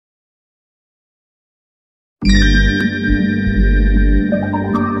Yeah,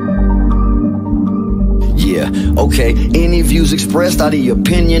 okay. Any views expressed are the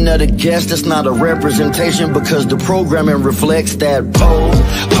opinion of the guest. It's not a representation because the programming reflects that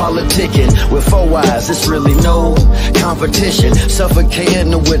Politickin with 4 eyes. It's really no competition.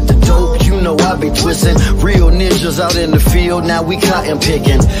 Suffocating with the dope. You know I be twisting. Real ninjas out in the field. Now we cotton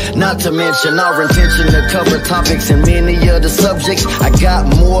picking. Not to mention our intention to cover topics and many of the subjects. I got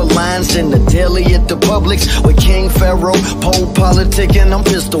more lines than the deli at the Publix. With King Pharaoh, PoPolitickin, I'm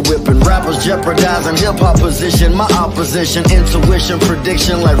pistol whipping. Rappers jeopardizing hip-hop position, my opposition, intuition,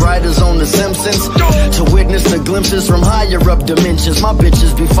 prediction like writers on The Simpsons. To witness the glimpses from higher up dimensions. My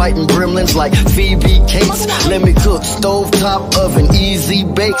bitches be fighting gremlins like Phoebe Cates. Let me cook, stovetop oven, easy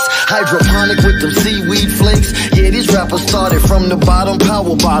bakes. Hydroponic with them seaweed flakes. Yeah, these rappers started from the bottom,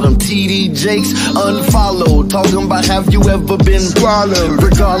 power bottom. TD Jakes, unfollowed. Talking about have you ever been swallowed?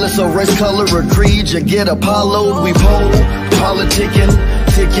 Regardless of race, color, or creed, you get Apollo. We politicking,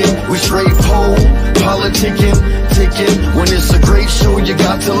 ticking, we straight politicking, ticking. When it's a great show, you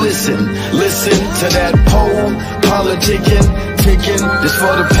got to listen. Listen to that politicking, ticking. This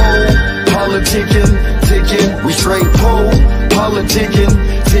for the politicking, ticking. We straight politicking,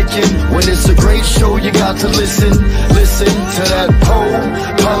 ticking. When it's a great show, you got to listen. Listen to that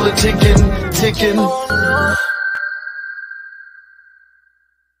politicking, ticking.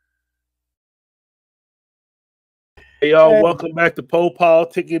 Hey y'all, welcome back to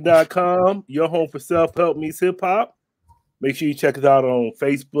PoPolitickin.com, your home for self-help meets hip-hop. Make sure you check us out on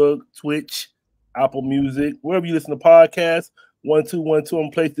Facebook, Twitch, Apple Music, wherever you listen to podcasts. 1212 on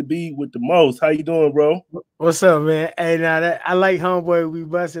place to be with the most. How you doing, bro? What's up, man? Hey, now I like homeboy we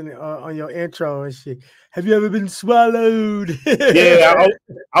busting on your intro and shit. Have you ever been swallowed? Yeah,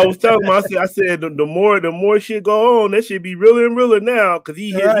 I was telling him, I said the more shit go on, that shit be realer and realer now because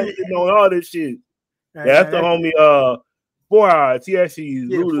he hitting on all this shit. Yeah, that's the homie 4 Eyes. He actually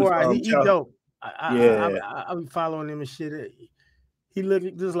 4 Eyes. He dope. Yeah, I be following him and shit. He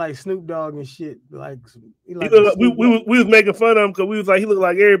looked just like Snoop Dogg and shit. Like we was making fun of him because we was like he looked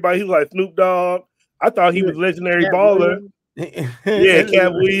like everybody. He was like Snoop Dogg. I thought he was legendary baller. Yeah,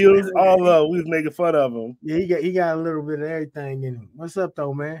 Cat Williams. We was making fun of him. Yeah, he got a little bit of everything in him. What's up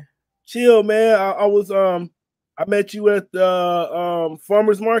though, man? Chill, man. I met you at the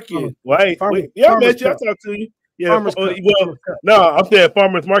farmers market. Right? I met you. I talked to you. Yeah. I'm saying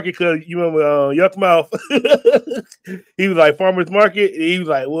farmers market because you remember Yuck Mouth. He was like farmers market. And he was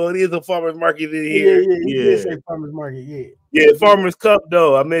like, well, it is a farmers market in here. Yeah. He say farmers market. Yeah. Farmers Cup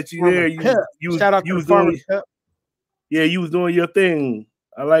though. I met you there. Shout out to the Farmers Cup. Yeah, you was doing your thing.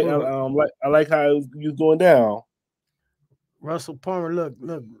 I like how you was going down. Russell Palmer, look,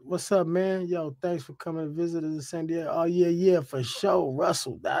 what's up, man? Yo, thanks for coming to visit us in San Diego. Oh, yeah, for sure.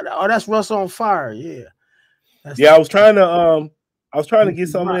 Russell. That's Russell on fire, yeah. I was trying to get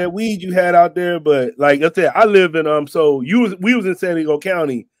some of that weed you had out there, but like I said, I live in so we was in San Diego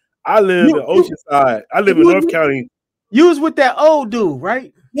County. I live in Oceanside. I live in North County. You was with that old dude,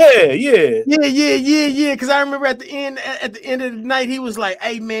 right? Yeah. Because I remember at the end of the night, he was like,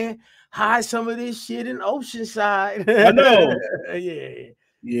 hey man, hide some of this shit in Oceanside. I know.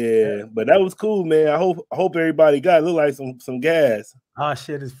 Yeah, but that was cool, man. I hope everybody got it. Look like some gas. Oh,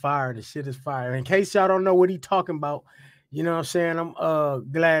 shit is fire. The shit is fire. In case y'all don't know what he talking about, you know what I'm saying?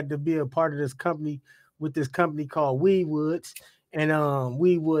 I'm glad to be a part of this company with this company called Weedwoods. And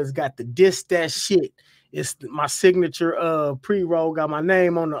Weedwoods got the Dis That Shit. It's my signature pre-roll, got my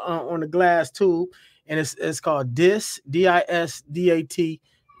name on the glass tube, and it's called DISDAT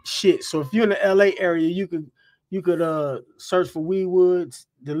shit. So if you're in the LA area, you could search for Weedwoods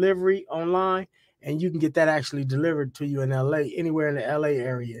delivery online, and you can get that actually delivered to you in LA, anywhere in the LA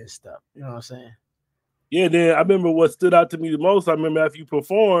area and stuff. You know what I'm saying? Yeah, then I remember what stood out to me the most. I remember after you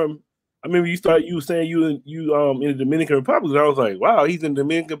performed, I remember you were saying you in the Dominican Republic. And I was like, wow, he's in the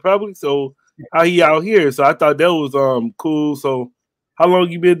Dominican Republic. So how he out here? So I thought that was cool. So how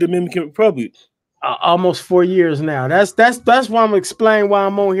long you been in the Dominican Republic? Almost 4 years now. That's why I'm explaining why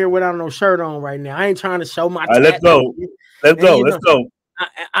I'm on here without no shirt on right now. I ain't trying to show my. All right, let's go. Let's go.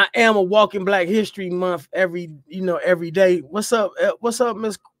 I am a walking Black History Month every day. What's up,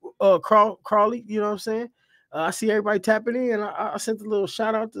 Miss Crawley? You know what I'm saying? I see everybody tapping in. I sent a little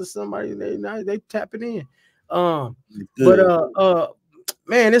shout out to somebody. They tapping in.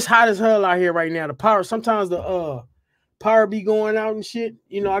 Man, it's hot as hell out here right now. The power. Sometimes the power be going out and shit.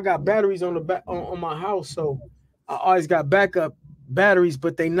 You know, I got batteries on the back on my house, so I always got backup batteries,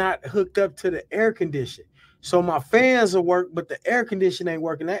 but they not hooked up to the air condition. So my fans will work, but the air condition ain't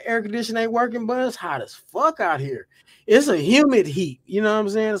working. That air condition ain't working, but it's hot as fuck out here. It's a humid heat. You know what I'm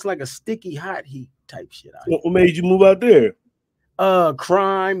saying? It's like a sticky hot heat type shit. What made you move out there?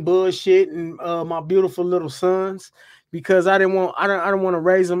 Crime, bullshit, and my beautiful little sons, because I don't want to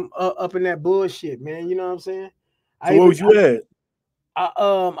raise them up in that bullshit, man. You know what I'm saying? So where was you at?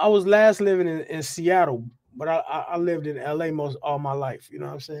 I was last living in Seattle, but I lived in LA all my life. You know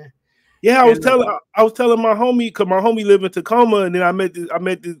what I'm saying? Yeah, I was telling my homie, because my homie lived in Tacoma, and then I met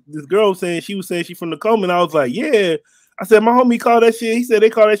this girl saying she's from Tacoma, and I was like, yeah. I said my homie called that shit. He said they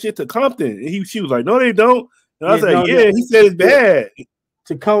call that shit Tacoma, and she was like, no, they don't. And I was like, yeah. He said it's bad.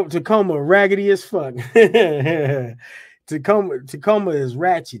 Tacoma, raggedy as fuck. Tacoma is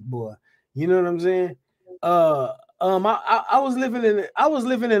ratchet, boy. You know what I'm saying? I was living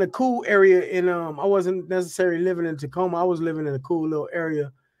in a cool area, and I wasn't necessarily living in Tacoma. I was living in a cool little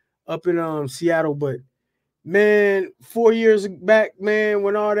area up in Seattle. But man, 4 years back, man,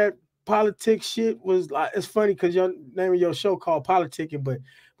 when all that politics shit was like, it's funny because your name of your show called Politickin, but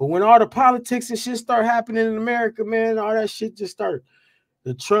when all the politics and shit start happening in America, man, all that shit just started.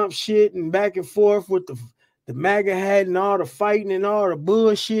 The Trump shit and back and forth with the MAGA hat and all the fighting and all the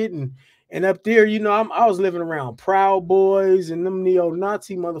bullshit and up there, you know, I was living around Proud Boys and them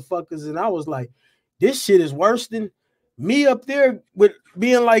neo-Nazi motherfuckers, and I was like, this shit is worse than me up there with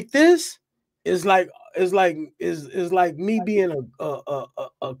being like this. Is like me being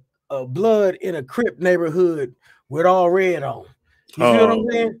a blood in a Crip neighborhood with all red on. You feel what I'm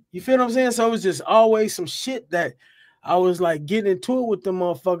saying? You feel what I'm saying? So it was just always some shit that I was like getting into it with them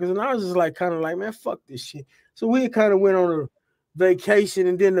motherfuckers, and I was just like kind of like, man, fuck this shit. So we kind of went on a vacation,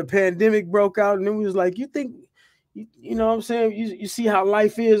 and then the pandemic broke out, and then we was like, you think, you know what I'm saying? You see how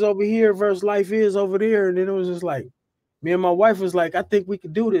life is over here versus life is over there, and then it was just like, me and my wife was like, I think we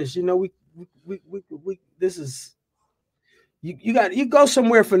could do this. You know, we this is. You go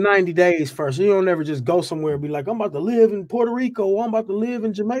somewhere for 90 days first. You don't ever just go somewhere and be like, I'm about to live in Puerto Rico, or I'm about to live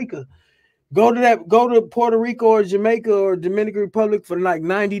in Jamaica. Go to Puerto Rico or Jamaica or Dominican Republic for like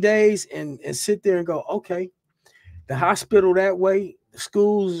 90 days and sit there and go, okay, the hospital that way, the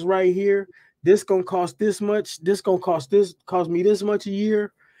schools is right here. This gonna cost this much. This gonna cost me this much a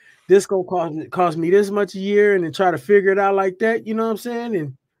year. This gonna cost me this much a year, and then try to figure it out like that. You know what I'm saying?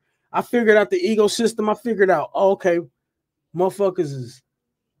 And I figured out the ecosystem. I figured out, okay, motherfuckers is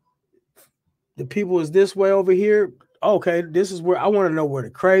the people is this way over here. Okay, this is where I want to know where the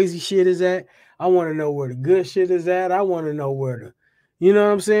crazy shit is at. I want to know where the good shit is at. I want to know where the, you know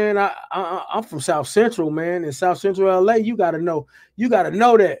what I'm saying? I'm from South Central, man. In South Central LA, you gotta know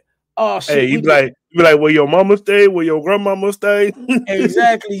that. Oh shit. Hey, you be like where your mama stay, where your grandmama stay.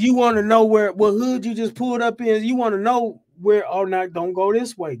 Exactly. You want to know what hood you just pulled up in. You want to know where, oh, not don't go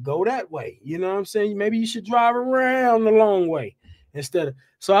this way, go that way. You know what I'm saying? Maybe you should drive around the long way instead of.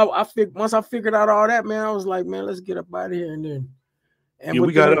 So once I figured out all that, man, I was like, man, let's get up out of here. And yeah,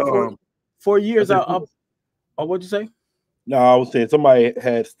 we got 4 years. Oh, what'd you say? No, I was saying somebody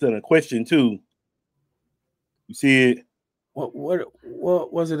had done a question too. You see it? What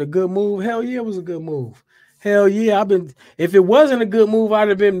was it? A good move? Hell yeah, it was a good move. Hell yeah, if it wasn't a good move, I'd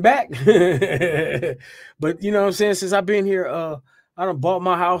have been back. But you know what I'm saying? Since I've been here, I done bought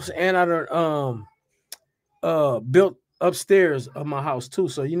my house and I done built upstairs of my house too.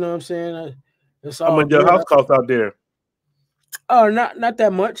 So you know what I'm saying? How much your house cost out there? Not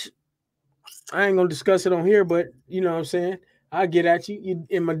that much. I ain't gonna discuss it on here, but you know what I'm saying? I'll get at you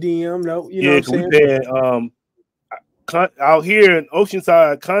in my DM though. You know what I'm saying? Out here in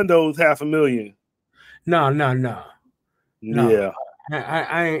Oceanside, condos $500,000. No. Yeah,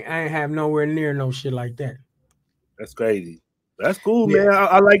 I ain't have nowhere near no shit like that. That's crazy. That's cool, man.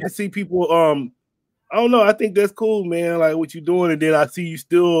 I like to see people. I don't know. I think that's cool, man. Like what you're doing, and then I see you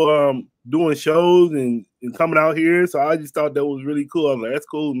still doing shows and coming out here. So I just thought that was really cool. I was like, that's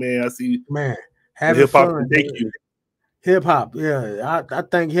cool, man. I see, man. Having hip hop fun. Thank you. Hip hop, yeah. I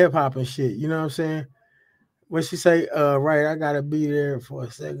think hip hop and shit. You know what I'm saying? What she say? Right, I gotta be there for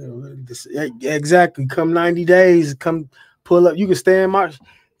a second. Exactly. Come 90 days. Come pull up. You can stay in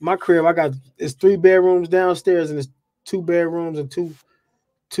my crib. It's 3 bedrooms downstairs and it's 2 bedrooms and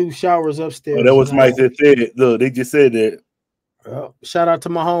two showers upstairs. Oh, that was Mike that said it. Look, they just said that. Shout out to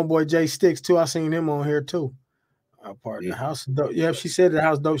my homeboy Jay Sticks too. I seen him on here too. Part of the house dope. Yeah, she said the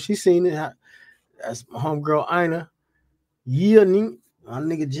house dope. She seen it. That's my homegirl Ina. Yeah, my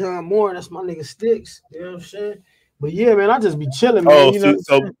nigga John Moore, that's my nigga Sticks. You know what I'm saying? But yeah, man, I just be chilling, man. Oh, you know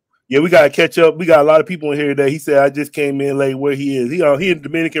so yeah, we gotta catch up. We got a lot of people in here today. He said I just came in late. Where he is? He in the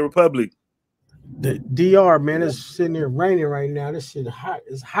Dominican Republic. The DR, man, it's sitting there raining right now. This shit hot.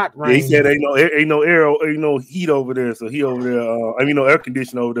 It's hot rain. Yeah, he said ain't no heat over there. So he over there. No air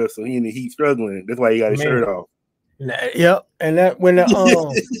conditioning over there. So he in the heat struggling. That's why he got his shirt off. Yep. And that when the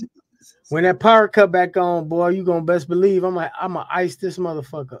When that power cut back on, boy, you gonna best believe I'ma ice this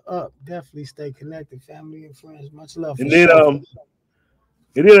motherfucker up. Definitely stay connected, family and friends. Much love. And then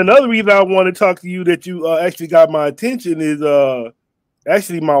and then another reason I want to talk to you that you actually got my attention is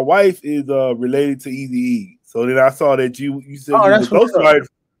actually my wife is related to Eazy-E. So then I saw that you said you was a ghostwriter.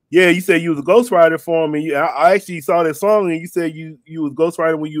 Yeah, you said you was a ghostwriter for me. I actually saw that song and you said you was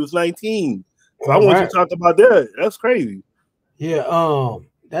ghostwriter when you was 19. So I want you to talk about that. That's crazy. Yeah,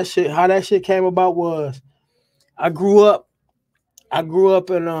 that shit. How that shit came about was I grew up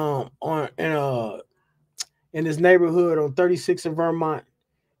in this neighborhood on 36 in Vermont.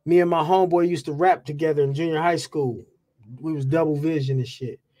 Me and my homeboy used to rap together in junior high school. We was double vision and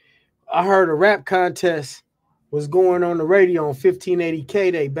shit. I heard a rap contest was going on the radio on 1580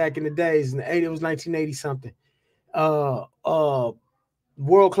 K-Day back in the days. It was 1980 something.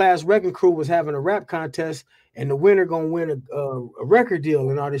 World Class Wrecking Crew was having a rap contest, and the winner gonna win a record deal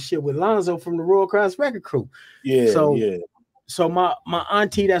and all this shit with Lonzo from the World Class Wrecking Crew. Yeah. So my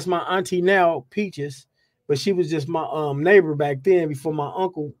auntie, that's my auntie now, Peaches, but she was just my neighbor back then before my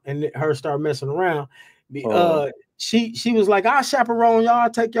uncle and her started messing around. She was like, I'll chaperone y'all, I'll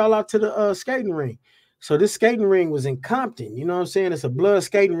take y'all out to the skating ring. So this skating ring was in Compton. You know what I'm saying? It's a blood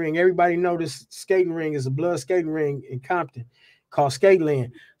skating ring. Everybody know this skating ring is a blood skating ring in Compton called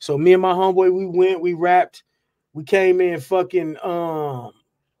Skateland. So me and my homeboy, we went, we rapped, we came in fucking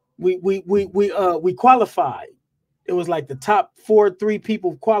we qualified. It was like the top 3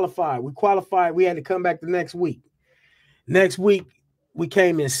 people qualified. We qualified. We had to come back the next week. Next week, we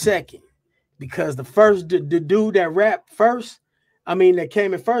came in second because the dude that rapped first, that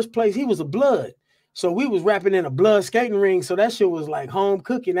came in first place, he was a blood. So we was rapping in a blood skating ring. So that shit was like home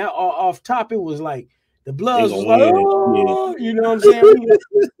cooking. That off top, it was like the bloods was like, oh, you know what I'm saying?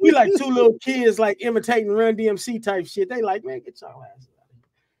 We like 2 little kids like imitating Run DMC type shit. They like, man, get y'all ass out of here.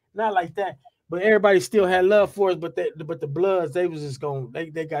 Not like that. But everybody still had love for us, but the bloods, they was just going,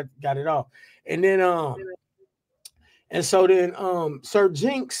 they got it off. And then Sir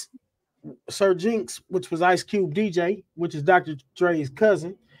Jinx, which was Ice Cube DJ, which is Dr. Dre's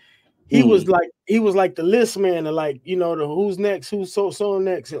cousin, he was like the list man of like, the who's next, who's so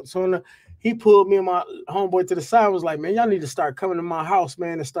next. So he pulled me and my homeboy to the side, was like, man, y'all need to start coming to my house,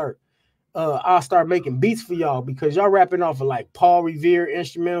 man, and start I'll start making beats for y'all because y'all rapping off of like Paul Revere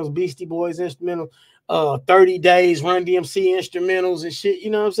instrumentals, Beastie Boys instrumentals, 30 Days, Run DMC instrumentals and shit. You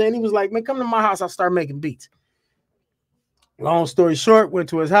know what I'm saying? He was like, man, come to my house. I'll start making beats. Long story short, went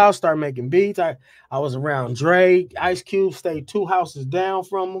to his house, started making beats. I was around Dre, Ice Cube, stayed 2 houses down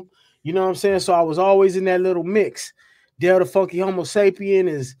from him. You know what I'm saying? So I was always in that little mix. Dale the Funky Homo Sapien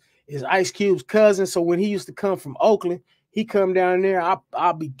is Ice Cube's cousin. So when he used to come from Oakland, he come down there,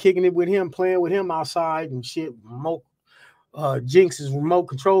 I'll be kicking it with him, playing with him outside and shit. Jinx's remote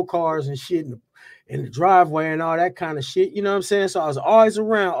control cars and shit in the driveway and all that kind of shit. You know what I'm saying? So I was always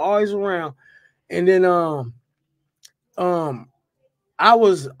around. And then I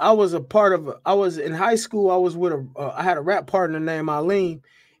was in high school. I was with I had a rap partner named Eileen,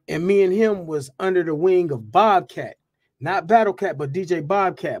 and me and him was under the wing of Bobcat, not Battle Cat, but DJ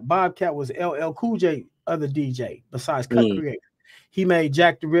Bobcat. Bobcat was LL Cool J other DJ besides Cut Creator. He made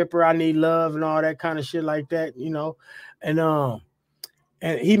Jack the Ripper, I Need Love, and all that kind of shit like that, and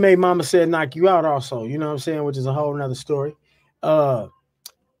he made Mama Said Knock You Out also, you know what I'm saying, which is a whole nother story. So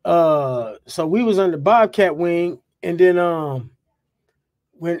we was under Bobcat wing, and then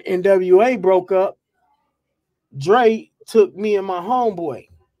when NWA broke up, Dre took me and my homeboy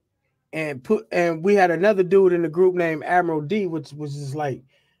and we had another dude in the group named Admiral D, which was just like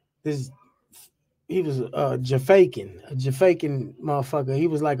this. He was a Jafaican motherfucker. He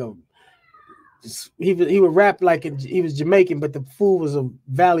was like he would rap like he was Jamaican, but the fool was a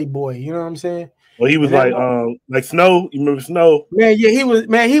Valley boy. You know what I'm saying? Well, he was like Snow. You remember Snow? Man, yeah, he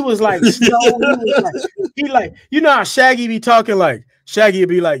was like Snow. He like how Shaggy be talking like. Shaggy would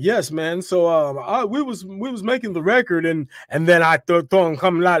be like, yes, man. So we was making the record, and then I thought him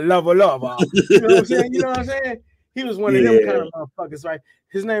come like love. You know what I'm saying? You know what I'm saying? He was one of them kind of motherfuckers, right?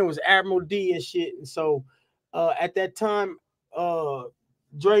 His name was Admiral D and shit. And so at that time,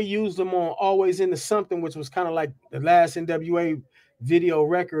 Dre used him on Always Into Something, which was kind of like the last NWA video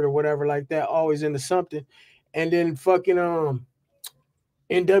record or whatever like that, Always Into Something. And then fucking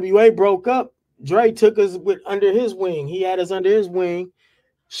NWA broke up. Dre took us under his wing. He had us under his wing.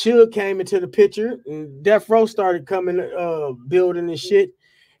 Suge came into the picture, and Death Row started coming, building and shit.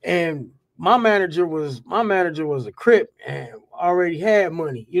 And my manager was a Crip and already had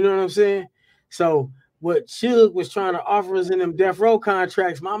money. You know what I'm saying? So what Suge was trying to offer us in them Death Row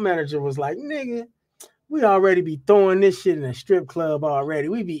contracts, my manager was like, nigga, we already be throwing this shit in a strip club already.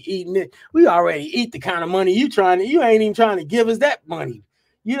 We be eating it. We already eat the kind of money you ain't even trying to give us that money.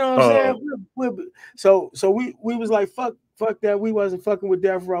 You know what I'm saying? So we was like, fuck that. We wasn't fucking with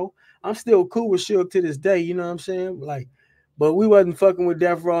Death Row. I'm still cool with Suge to this day. You know what I'm saying? Like, but we wasn't fucking with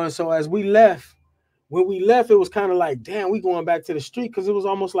Death Row. And so as we left, when we left, it was kind of like, damn, we going back to the street, because it was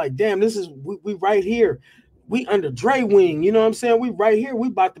almost like, damn, this is we right here. We under Dre wing, you know what I'm saying? We right here. We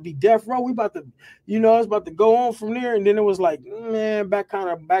about to be Death Row. We about to, you know, it's about to go on from there. And then it was like, man,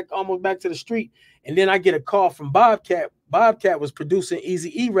 almost back to the street. And then I get a call from Bobcat. Bobcat was producing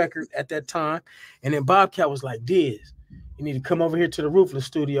Eazy-E record at that time. And then Bobcat was like, Diz, you need to come over here to the Ruthless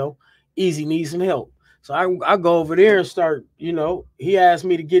studio. Eazy needs some help. So I go over there and start, you know, he asked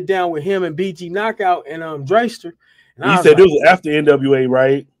me to get down with him and BG Knockout and Drayster. And you said this was after NWA,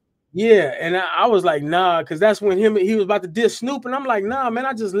 right? Yeah, and I was like, nah, because that's when he was about to diss Snoop, and I'm like, nah, man,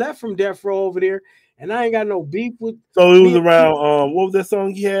 I just left from Death Row over there, and I ain't got no beef with. So it was around what was that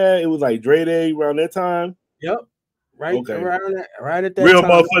song he had? It was like Dre Day around that time. Yep, right, okay. right at that real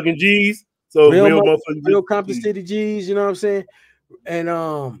time. Motherfucking G's. So real Compton City G's. You know what I'm saying? And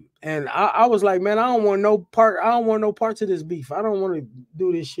I was like, man, I don't want no parts of this beef. I don't want to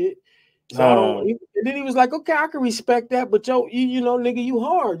do this shit. So and then he was like, okay, I can respect that, but you know, nigga, you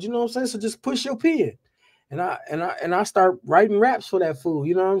hard, you know what I'm saying? So just push your pen. And I start writing raps for that fool,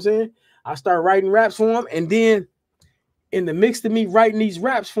 you know what I'm saying? I start writing raps for him, and then in the mix of me writing these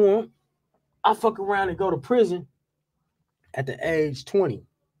raps for him, I fuck around and go to prison at the age 20.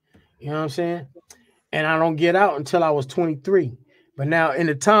 You know what I'm saying? And I don't get out until I was 23. But now in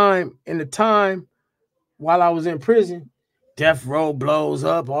the time while I was in prison, Death Row blows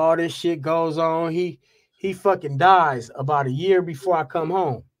up, all this shit goes on. He fucking dies about a year before I come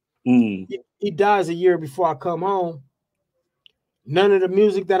home. He dies a year before I come home. None of the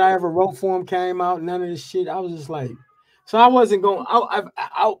music that I ever wrote for him came out. None of this shit. I was just like, so I wasn't going.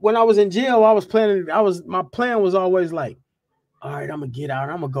 When I was in jail, my plan was always like, all right, I'm gonna get out.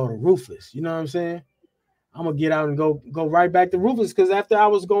 I'm gonna go to Ruthless. You know what I'm saying? I'm gonna get out and go right back to Ruthless, because after I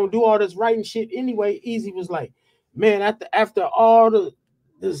was gonna do all this writing shit anyway, Eazy was like, man, after all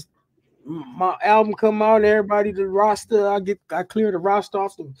this, my album come out and everybody, the roster, I clear the roster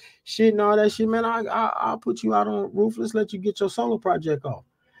off the shit and all that shit, man. I'll put you out on Ruthless, let you get your solo project off.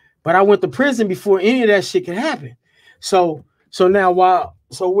 But I went to prison before any of that shit could happen. So now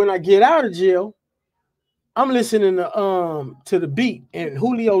when I get out of jail, I'm listening to the beat, and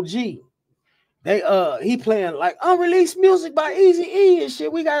Julio G, he playing like unreleased music by Eazy-E and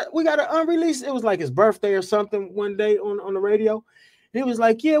shit. We got an unreleased. It was like his birthday or something one day on the radio. And he was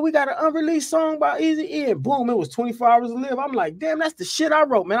like, yeah, we got an unreleased song by Eazy-E, and boom, it was 24 Hours to Live. I'm like, damn, that's the shit I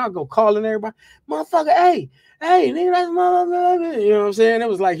wrote, man. I'll go calling everybody, motherfucker, hey, nigga, that's motherfucker. You know what I'm saying? It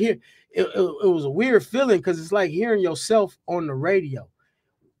was like it was a weird feeling, because it's like hearing yourself on the radio.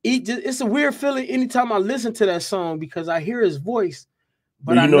 It's a weird feeling anytime I listen to that song, because I hear his voice,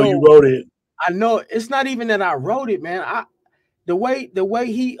 but I know you wrote it. I know it's not even that I wrote it, man. The way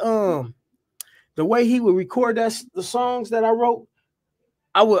he would record the songs that I wrote,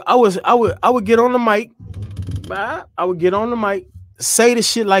 I would get on the mic. I would get on the mic, say the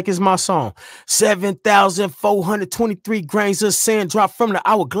shit like it's my song. 7,423 grains of sand dropped from the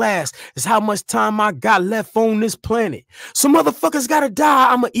hourglass is how much time I got left on this planet. Some motherfuckers gotta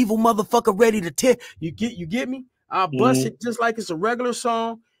die. I'm an evil motherfucker ready to tear. You get me? I bust it just like it's a regular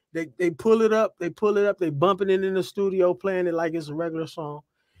song. They pull it up, they bumping it in the studio, playing it like it's a regular song.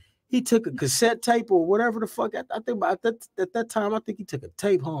 He took a cassette tape or whatever the fuck. I think about that at that time, I think he took a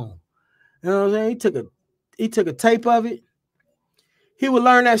tape home. You know what I'm saying? He took a tape of it. He would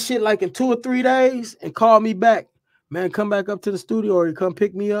learn that shit like in 2 or 3 days and call me back. Man, come back up to the studio, or he come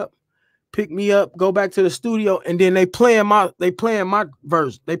pick me up, go back to the studio, and then they playing my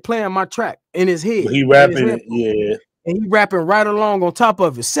verse, they playing my track in his head. He rapping it, yeah. And he rapping right along on top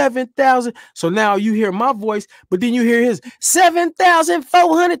of it. 7,000. So now you hear my voice, but then you hear his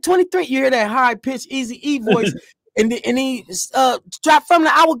 7,423. You hear that high pitched Eazy-E voice, and he dropped from the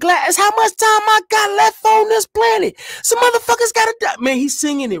hourglass. How much time I got left on this planet? Some motherfuckers gotta die. Man, he's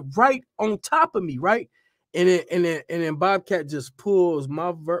singing it right on top of me, right? And then Bobcat just pulls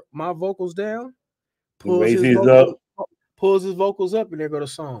my vocals down, pulls his vocals up, and there go the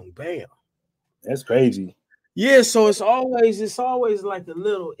song. Bam. That's crazy. Yeah, so it's always like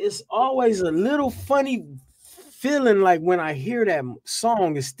it's always a little funny feeling, like when I hear that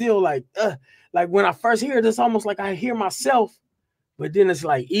song. It's still like when I first hear it, it's almost like I hear myself, but then it's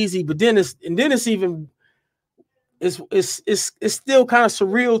like easy, but then it's still kind of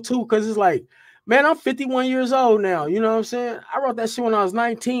surreal too, because it's like, man, I'm 51 years old now. You know what I'm saying? I wrote that shit when I was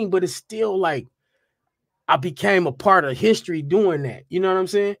 19, but it's still like I became a part of history doing that. You know what I'm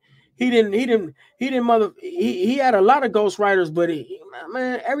saying? He had a lot of ghostwriters, but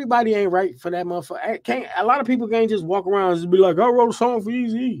man, everybody ain't right for that motherfucker. A lot of people can't just walk around and just be like, I wrote a song for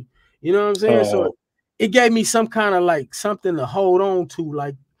Eazy. You know what I'm saying? So it gave me some kind of like something to hold on to,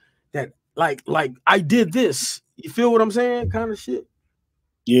 like that, like I did this. You feel what I'm saying? Kind of shit.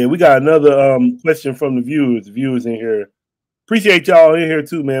 Yeah, we got another question from the viewers. The viewers in here. Appreciate y'all in here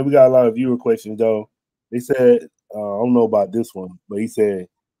too, man. We got a lot of viewer questions though. They said, I don't know about this one, but he said,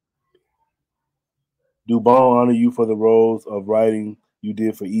 do Bone honor you for the roles of writing you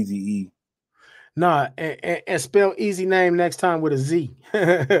did for Eazy-E? Nah, and spell Easy name next time with a Z.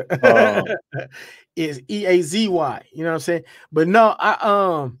 Is E-A-Z-Y. You know what I'm saying? But no,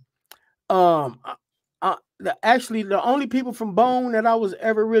 actually the only people from Bone that I was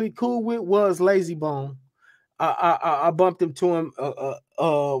ever really cool with was Lazy Bone. I bumped into him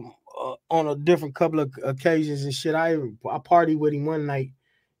on a different couple of occasions and shit. I partied with him one night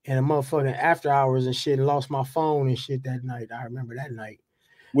and a motherfucking after hours and shit, and lost my phone and shit that night. I remember that night.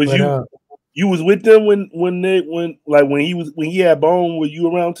 You was with them when he had Bone? Were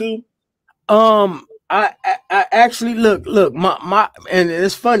you around too? I actually look my and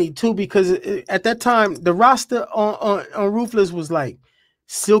it's funny too because at that time the roster on Ruthless was like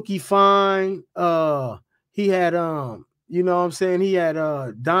Silky Fine. He had you know what I'm saying, he had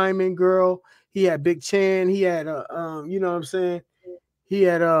Diamond Girl, he had Big Chan, he had you know what I'm saying, he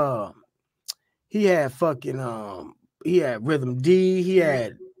had fucking he had Rhythm D, he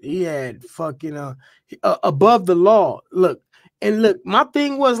had fucking Above the Law. Look, my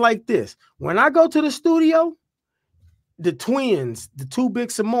thing was like this. When I go to the studio, the twins, the two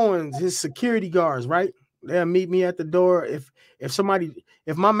big Samoans, his security guards, right? They'll meet me at the door. If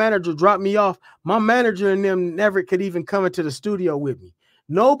my manager dropped me off, my manager and them never could even come into the studio with me.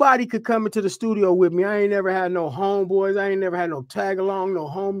 Nobody could come into the studio with me. I ain't never had no homeboys. I ain't never had no tag along, no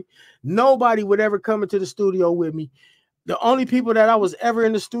homie. Nobody would ever come into the studio with me. The only people that I was ever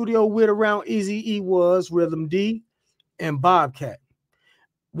in the studio with around Eazy-E was Rhythm D and Bobcat.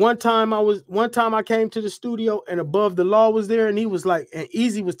 One time I came to the studio and Above the Law was there, and he was like, and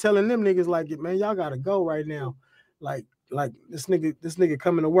Eazy was telling them niggas like, man, y'all gotta go right now. Like this nigga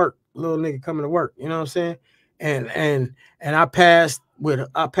coming to work, little nigga coming to work. You know what I'm saying? And I passed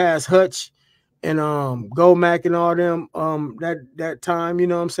Hutch and Gomac and all them that time, you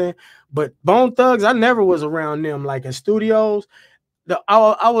know what I'm saying? But Bone Thugs, I never was around them like in studios.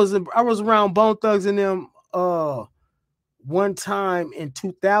 I was around Bone Thugs and them one time in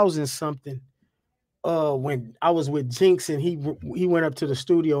 2000 something when I was with Jinx and he went up to the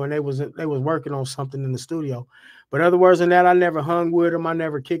studio and they was working on something in the studio. But other words than that, I never hung with him, I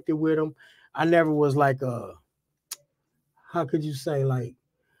never kicked it with him. I never was like how could you say, like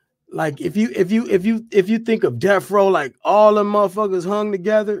if you think of Death Row, like all the motherfuckers hung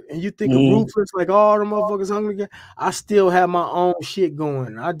together, and you think of Ruthless, like all the motherfuckers hung together, I still have my own shit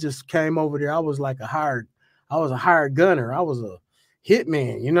going. I just came over there. I was a hired gunner. I was a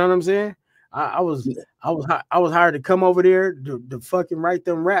hitman. You know what I'm saying? I was hired to come over there to fucking write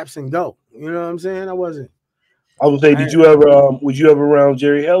them raps and go. You know what I'm saying? I would say, was you ever around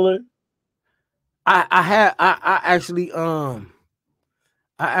Jerry Heller? I actually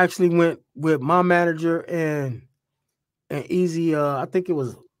went with my manager and Easy. I think it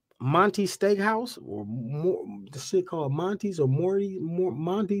was Monty Steakhouse or the shit called Monty's or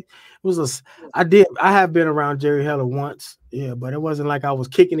Monty. It was I have been around Jerry Heller once, yeah, but it wasn't like I was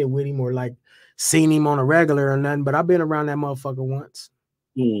kicking it with him or like seen him on a regular or nothing. But I've been around that motherfucker once.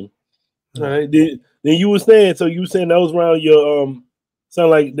 All right. Then you were saying that was around your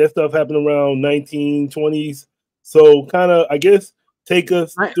sound like that stuff happened around 1920s. So kind of, I guess, take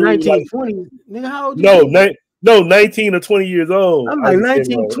us through 1920s. Nigga, how old you? No, 19 or 20 years old. I'm like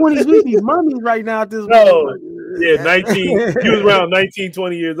 1920s. We be mummies right now at this moment. Yeah, 19. You was around 19,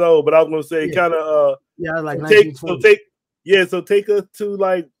 20 years old, but I was gonna say kind of I was like 1920. So take us to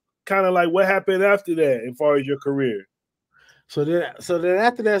like kind of like what happened after that as far as your career. So then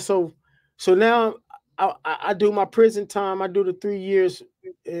after that, so now I do my prison time. I do the 3 years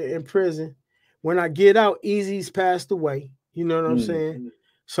in prison. When I get out, Eazy's passed away. You know what I'm saying?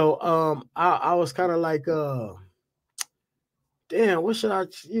 So I was kind of like damn, what should I,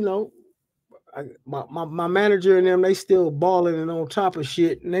 you know, my manager and them, they still balling and on top of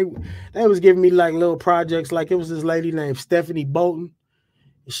shit, and they was giving me like little projects. Like it was this lady named Stephanie Bolton.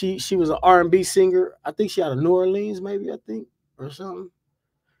 She was an R&B singer. I think she out of New Orleans, maybe, I think, or something.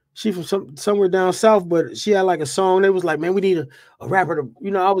 She from somewhere down south, but she had like a song. They was like, man, we need a rapper to, you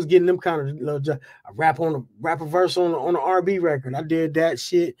know, I was getting them kind of little a rapper verse on an R&B record. I did that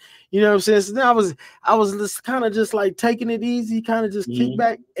shit. You know what I'm saying? So then I was just kind of just like taking it easy, kind of just kick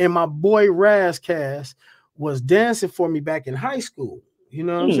back. And my boy Razcast was dancing for me back in high school. You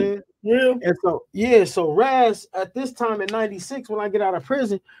know what I'm saying? Yeah. And so, yeah, so Raz at this time in 96, when I get out of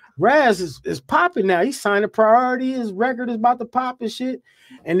prison, Raz is popping now. He's signed a Priority. His record is about to pop and shit.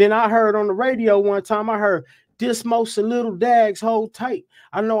 And then I heard on the radio one time, I heard Dismost and Little Dags hold tight.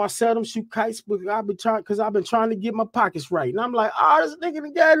 I know I seldom shoot kites, but I've been trying to get my pockets right. And I'm like, oh, this nigga,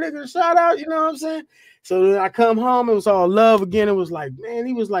 the guy, nigga, shout out, you know what I'm saying? So then I come home, it was all love again. It was like, man,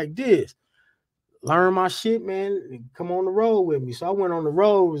 he was like this. Learn my shit, man. Come on the road with me. So I went on the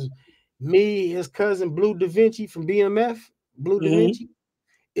road. It was me, his cousin, Blue Da Vinci from BMF. Blue Da Vinci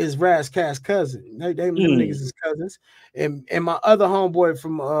is Razcast's cousin. They them niggas is cousins. And my other homeboy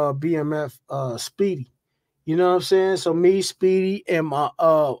from BMF, Speedy. You know what I'm saying? So me, Speedy, and my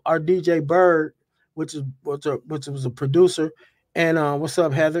our DJ Bird, which was a producer. And what's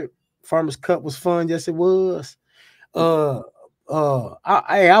up, Heather? Farmer's Cup was fun. Yes, it was. I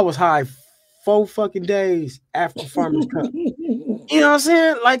was high 4 fucking days after Farmer's Cup. You know what I'm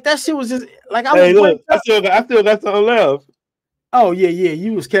saying? Like that shit was just like I still got something left. Oh yeah,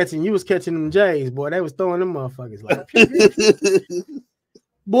 you was catching them J's, boy. They was throwing them motherfuckers like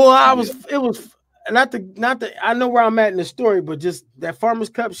boy, it was not the I know where I'm at in the story, but just that Farmer's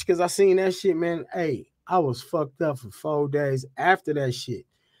Cup because I seen that shit, man. Hey, I was fucked up for 4 days after that shit.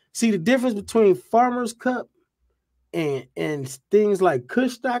 See the difference between Farmer's Cup and things like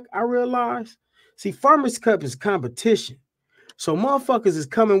Kush Stock, I realized. See, Farmer's Cup is competition. So motherfuckers is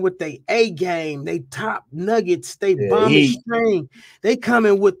coming with they A game, they top nuggets, they bombing string. They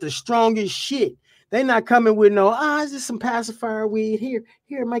coming with the strongest shit. They not coming with no, is this some pacifier weed?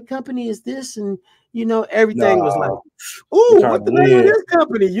 Here, my company is this, and you know, everything was like, ooh, what the name of this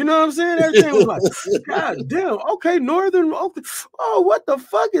company? You know what I'm saying? Everything was like, God damn, okay, Northern, okay. Oh, what the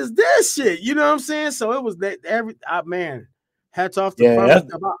fuck is this shit? You know what I'm saying? So it was that man, hats off to Farmer's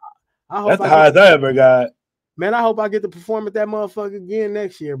Cup. That's the highest I ever got. Man, I hope I get to perform at that motherfucker again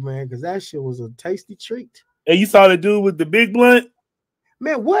next year, man, because that shit was a tasty treat. And you saw the dude with the big blunt?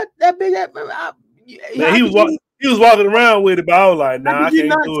 Man, what? That big ass man, he was walking around with it, but I was like, nah, I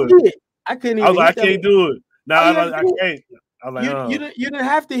can't do it. I couldn't even. I was like, I can't do it. Nah, I can't. I was like, you didn't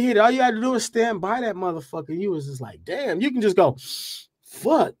have to hit it. All you had to do was stand by that motherfucker. You was just like, damn, you can just go,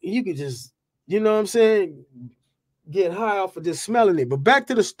 fuck. You could just, you know what I'm saying, get high off of just smelling it. But back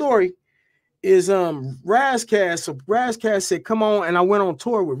to the story. Is Razcast. So Razcast said, come on, and I went on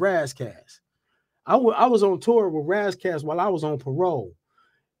tour with Razcast. I was on tour with Razcast while I was on parole.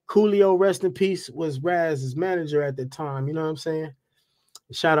 Coolio, rest in peace, was Raz's manager at the time. You know what I'm saying?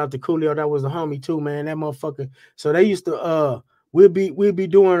 Shout out to Coolio, that was a homie too, man. That motherfucker. So they used to we'll be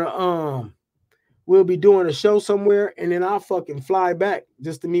doing a show somewhere, and then I'll fucking fly back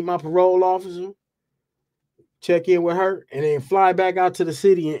just to meet my parole officer. Check in with her, and then fly back out to the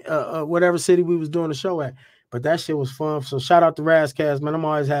city, whatever city we was doing the show at. But that shit was fun. So shout out to Razcast, man. I'm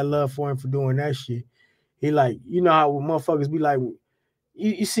always had love for him for doing that shit. He like, you know how motherfuckers be like,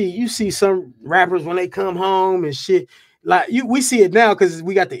 you see some rappers when they come home and shit. Like we see it now because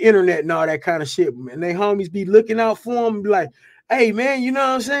we got the internet and all that kind of shit. And they homies be looking out for them and be like, hey man, you know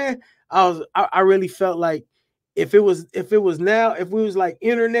what I'm saying? I really felt like if we was like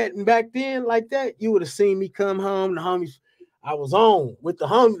internet and back then like that, you would have seen me come home. The homies, I was on with the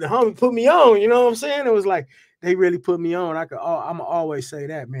homie put me on. You know what I'm saying? It was like they really put me on. I'm always say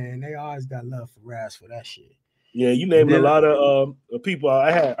that, man. They always got love for Raz for that shit. Yeah, you named a lot of people.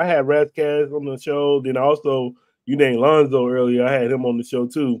 I had Razcast on the show. Then also you named Lonzo earlier. I had him on the show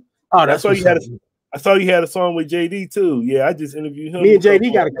too. Oh, that's what I saw you had a song with JD too. Yeah, I just interviewed him. Me and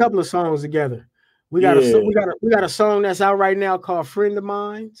JD got a couple of songs together. We got a song that's out right now called "Friend of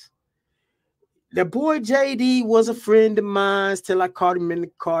Mine's." The boy JD was a friend of mine till I caught him in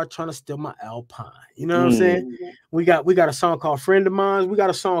the car trying to steal my Alpine. You know what I'm saying? We got a song called "Friend of Mine's." We got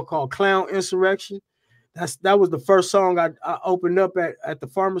a song called "Clown Insurrection." That was the first song I opened up at the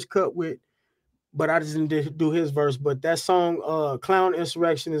Farmer's Cup with, but I just didn't do his verse. But that song, "Clown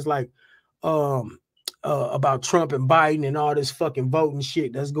Insurrection," is like about Trump and Biden and all this fucking voting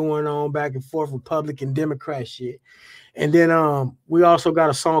shit that's going on back and forth, Republican, Democrat shit. And then we also got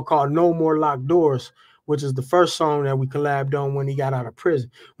a song called "No More Locked Doors," which is the first song that we collabed on when he got out of prison.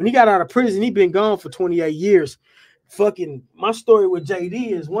 When he got out of prison, he'd been gone for 28 years. Fucking my story with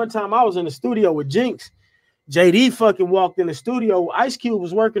JD is one time I was in the studio with Jinx. JD fucking walked in the studio. Ice Cube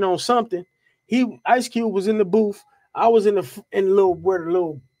was working on something. Ice Cube was in the booth. I was in the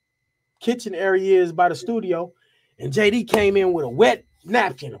little kitchen area is by the studio, and JD came in with a wet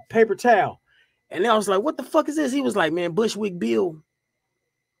napkin, a paper towel. And I was like, what the fuck is this? He was like, man, Bushwick Bill,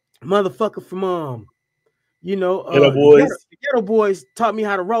 motherfucker from the Ghetto Boys taught me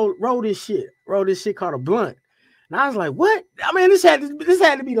how to roll this shit called a blunt. And I was like, what? I mean, this had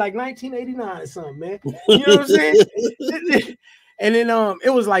to be like 1989 or something, man. You know what I'm saying? And then it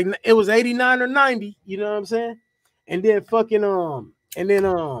was 89 or 90, you know what I'm saying? And then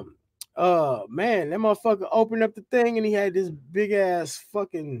man, that motherfucker opened up the thing and he had this big ass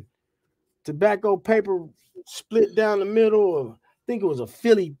fucking tobacco paper split down the middle of, I think it was a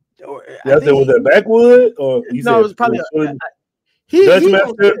Philly. Or was that backwood? Or no, it was probably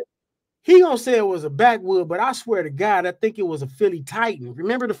he gonna say it was a backwood, but I swear to God, I think it was a Philly Titan.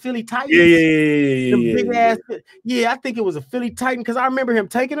 Remember the Philly Titans? Yeah. Big ass. Yeah, I think it was a Philly Titan because I remember him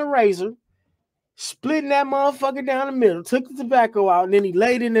taking a razor, splitting that motherfucker down the middle, took the tobacco out, and then he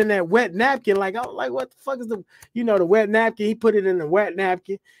laid it in that wet napkin. Like, I was like, what the fuck is the wet napkin? He put it in the wet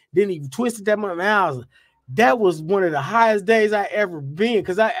napkin, then he twisted that motherfucker. That was one of the highest days I ever been,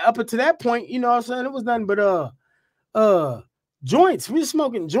 because up until that point, you know what I'm saying, it was nothing but joints. We were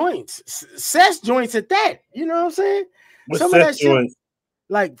smoking joints, cess joints at that. You know what I'm saying? Some of that shit,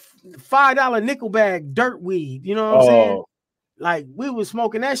 like $5 nickel bag dirt weed. You know what I'm saying? Like, we was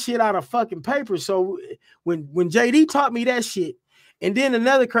smoking that shit out of fucking paper. So when JD taught me that shit, and then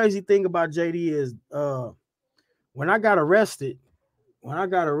another crazy thing about JD is when I got arrested.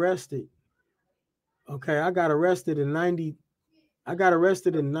 Okay, I got arrested in 92,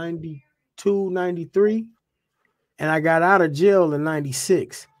 93, and I got out of jail in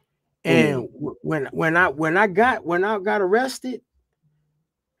 96. And when I got arrested,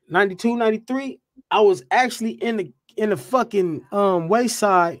 92, 93, I was actually in the fucking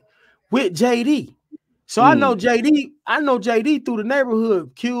Wayside with JD. So I know JD through the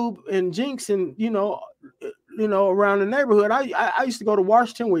neighborhood, Cube and Jinx, and around the neighborhood. I used to go to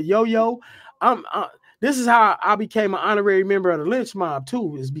Washington with Yo-Yo. This is how I became an honorary member of the lynch mob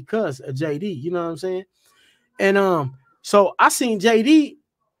too, is because of JD. You know what I'm saying? And so I seen JD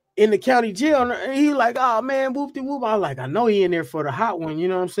in the county jail, and he like, oh man, whoop-de-whoop. I was like, I know he in there for the hot one, you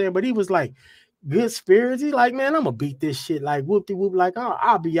know what I'm saying? But he was like, good spirits. He like, man, I'm gonna beat this shit. Like, whoop-de-whoop, like, oh,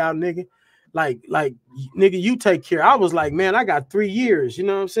 I'll be out, nigga. Like, nigga, you take care. I was like, man, I got 3 years, you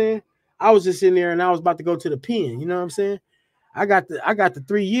know what I'm saying? I was just in there and I was about to go to the pen, you know what I'm saying? I got the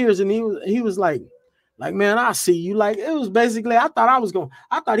 3 years, and he was like, man, I see you. Like, it was basically, I thought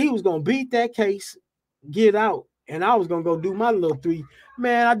he was gonna beat that case, get out, and I was gonna go do my little 3.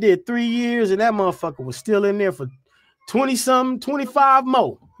 Man, I did 3 years, and that motherfucker was still in there for 20-something, 25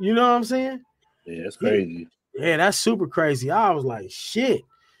 more. You know what I'm saying? Yeah, that's crazy. Yeah, that's super crazy. I was like, shit.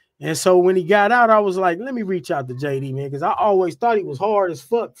 And so when he got out, I was like, let me reach out to JD, man, because I always thought he was hard as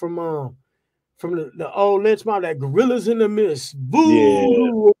fuck from the old lynch mob, that Gorillas in the Mist.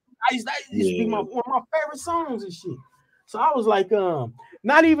 Voodoo. Yeah. I used to be one of my favorite songs and shit. So I was like,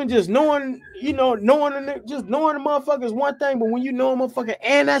 not even just knowing the motherfucker is one thing, but when you know a motherfucker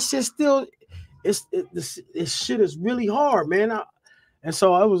and that shit still, this shit is really hard, man.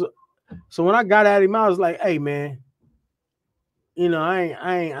 So when I got at him, I was like, hey man,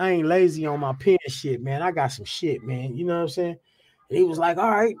 I ain't lazy on my pen shit, man. I got some shit, man. You know what I'm saying? And he was like, all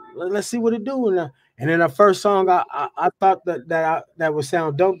right, let's see what it do. And then the first song I thought that would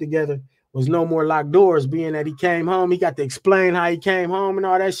sound dope together was No More Locked Doors, being that he came home. He got to explain how he came home and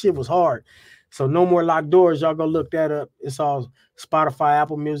all that shit was hard. So No More Locked Doors, y'all go look that up. It's all Spotify,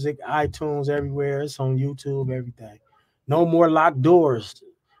 Apple Music, iTunes, everywhere. It's on YouTube, everything. No More Locked Doors,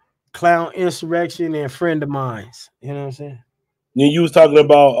 Clown Insurrection, and Friend of Mine's. You know what I'm saying? Then you was talking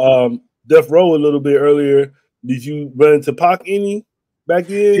about Death Row a little bit earlier. Did you run into Pac any back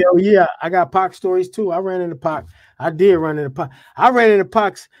then? Hell yeah, I got Pac stories too. I ran into Pac. I did run into Pac. I ran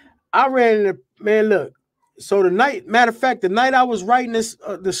into, man, look. So matter of fact, the night I was writing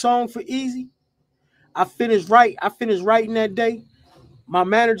the song for Easy, I finished writing that day. My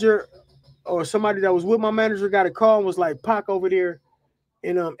manager or somebody that was with my manager got a call and was like, Pac over there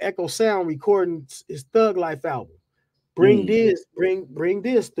in Echo Sound recording his Thug Life album. Bring this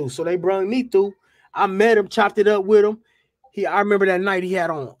through. So they brought me through. I met him, chopped it up with him. I remember that night he had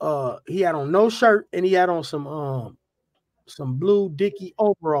on no shirt and he had on some blue Dickie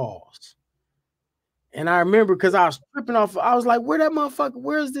overalls. And I remember because I was tripping off, I was like,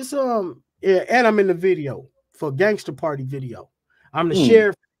 where's this? Yeah, and I'm in the video for Gangster Party video. I'm the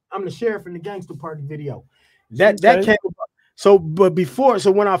sheriff in the Gangster Party video. That came about. So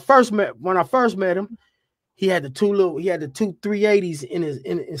when I first met him, he had the two 380s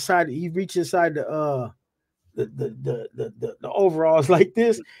inside. He reached inside the the overalls like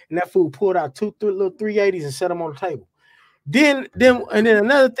this, and that fool pulled out two little 380s and set them on the table. Then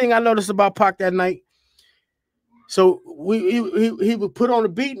another thing I noticed about Pac that night. So he would put on the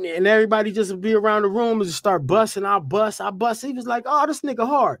beat and everybody just would be around the room and just start busting. I bust. He was like, "Oh, this nigga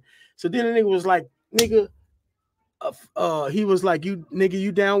hard." So then the nigga was like, "Nigga," he was like, "You nigga,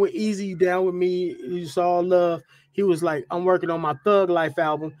 you down with Easy? You down with me? You saw love." He was like, "I'm working on my Thug Life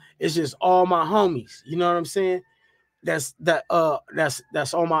album. It's just all my homies." You know what I'm saying? That's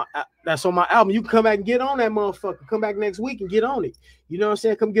on my album. You can come back and get on that motherfucker. Come back next week and get on it. You know what I'm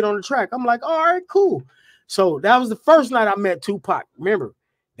saying? Come get on the track. I'm like, all right, cool. So that was the first night I met Tupac. Remember,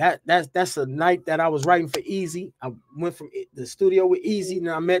 that's a night that I was writing for Easy. I went from the studio with Easy and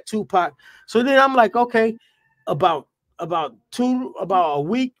I met Tupac. So then I'm like, okay, about a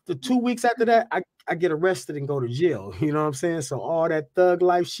week to 2 weeks after that, I get arrested and go to jail. You know what I'm saying? So all that Thug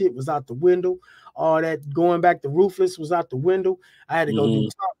Life shit was out the window. All that going back to Ruthless was out the window. I had to go do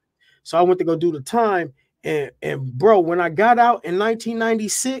time. So I went to go do the time. And bro, when I got out in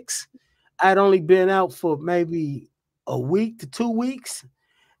 1996, I'd only been out for maybe a week to 2 weeks.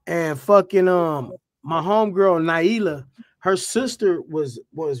 And fucking my homegirl Naila, her sister was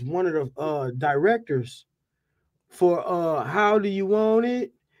one of the directors for How Do You Want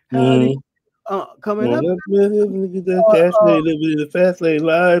It? How do you, coming up. The Fast Lane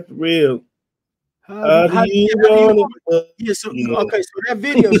Live for real. How do you want it? Yeah, so okay, so that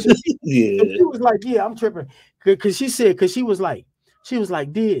video, so she was like, yeah, I'm tripping. Cause she was like,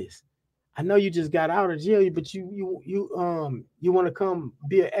 Diz, I know you just got out of jail, but you want to come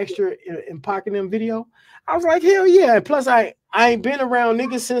be an extra in Pocket them video? I was like, hell yeah. And plus I ain't been around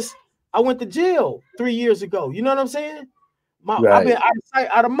niggas since I went to jail 3 years ago. You know what I'm saying? I've been out of sight,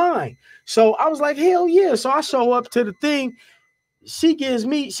 out of mind. So I was like, hell yeah. So I show up to the thing. She sends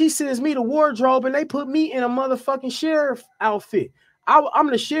me the wardrobe and they put me in a motherfucking sheriff outfit. I'm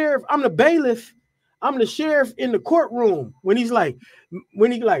the sheriff, I'm the bailiff, I'm the sheriff in the courtroom when he like,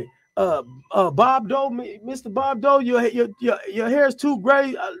 Bob Doe, Mr. Bob Doe, your hair's too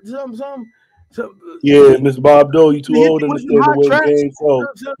gray. Yeah, Mr. Bob Doe, you too old to understand the way the game. So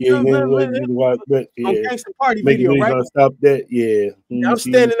on Gangsta Party video, right? Stop that. Yeah. I'm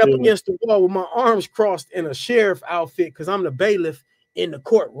standing up against the wall with my arms crossed in a sheriff outfit because I'm the bailiff in the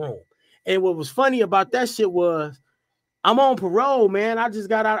courtroom. And what was funny about that shit was I'm on parole, man. I just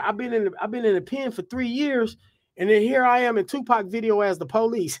got out. I've been in the pen for 3 years. And then here I am in Tupac video as the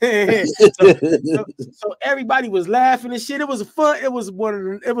police. so everybody was laughing and shit. It was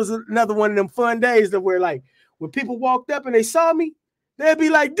another one of them fun days that where like when people walked up and they saw me, they'd be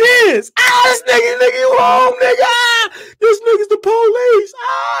like, this nigga, you home, nigga. This nigga's the police.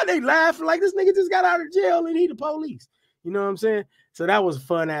 They laughing like this nigga just got out of jail and he the police. You know what I'm saying? So that was a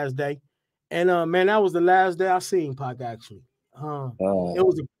fun ass day. And man, that was the last day I seen Pac actually.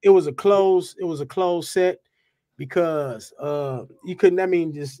 It was a closed set. Because you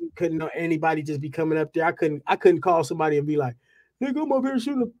couldn't, just couldn't anybody just be coming up there. I couldn't call somebody and be like, nigga, I'm up here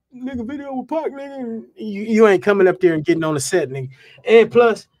shooting a nigga video with Pac, nigga. And you ain't coming up there and getting on the set, nigga. And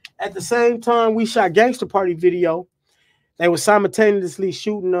plus, at the same time we shot Gangsta Party video, they were simultaneously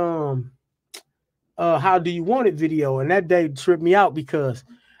shooting How Do You Want It video. And that day tripped me out because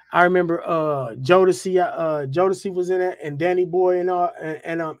I remember Jodeci was in it and Danny Boy and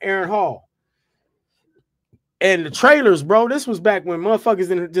Aaron Hall. And the trailers, bro, this was back when motherfuckers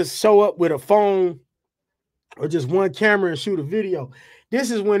didn't just show up with a phone or just one camera and shoot a video. This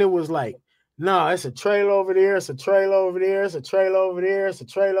is when it was like, nah, it's a trailer over there, it's a trailer over there, it's a trailer over there, it's a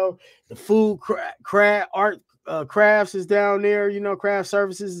trailer. The food crafts is down there, you know, craft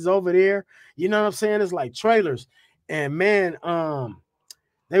services is over there. You know what I'm saying? It's like trailers. And man,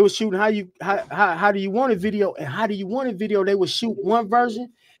 they were shooting How Do You Want It video, and How Do You Want It video, they would shoot one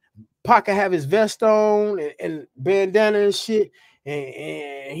version. Pac could have his vest on and bandana and shit,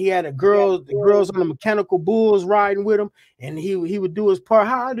 and he had the girls on the mechanical bulls riding with him, and he would do his part.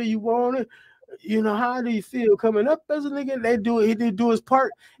 How do you want it? You know, how do you feel coming up as a nigga? He did do his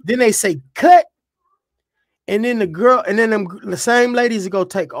part. Then they say cut, and then the same ladies would go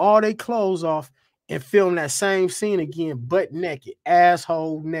take all their clothes off and film that same scene again, butt naked,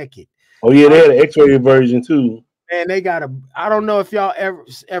 asshole naked. Oh yeah, they had an X-rated version too. And they got I don't know if y'all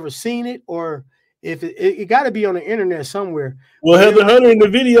ever seen it or if it got to be on the internet somewhere. Well, Heather Hunter in the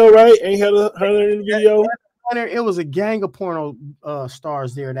video, right? Ain't Heather Hunter in the video? It was a gang of porno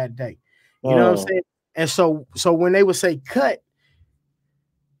stars there that day. You know what I'm saying? And so when they would say cut,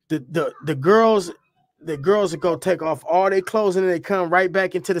 the girls would go take off all their clothes and then they come right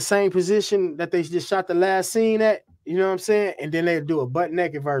back into the same position that they just shot the last scene at. You know what I'm saying? And then they'd do a butt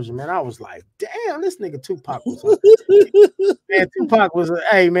naked version, man. I was like, damn, this nigga Tupac was man, Tupac was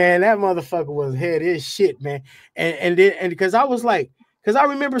hey man, that motherfucker was head his shit, man. And because I was like, because I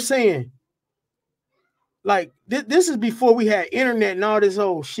remember saying, like, this is before we had internet and all this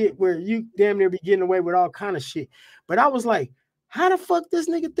old shit where you damn near be getting away with all kind of shit. But I was like, how the fuck this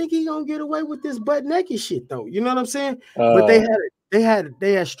nigga think he gonna get away with this butt naked shit though? You know what I'm saying? But they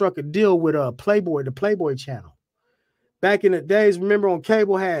had struck a deal with Playboy, the Playboy channel. Back in the days, remember on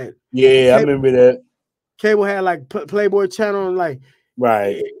cable had I remember that. Cable had like Playboy channel and like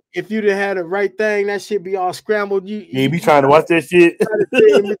right. If you'd have had the right thing, that shit be all scrambled. You be trying to watch that shit.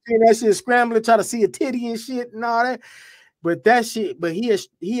 In between that shit scrambling, try to see a titty and shit and all that. But that shit, but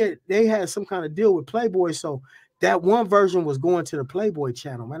they had some kind of deal with Playboy, so that one version was going to the Playboy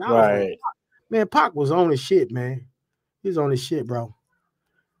channel, man. I was like, man, Pac was on his shit, man. He was on his shit, bro.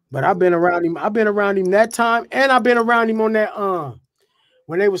 But I've been around him. I've been around him that time, and I've been around him on that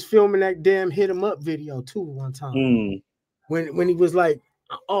when they was filming that damn Hit 'Em Up video too one time. When he was like,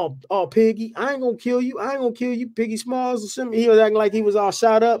 oh, Piggy, I ain't gonna kill you. I ain't gonna kill you, Piggy Smalls or something. He was acting like he was all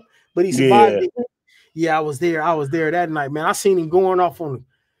shot up, but he survived it. Yeah, I was there. I was there that night, man. I seen him going off on.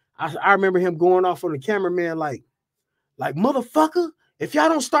 I remember him going off on the cameraman like motherfucker. If y'all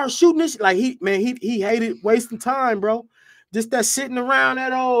don't start shooting this, like he hated wasting time, bro. Just that sitting around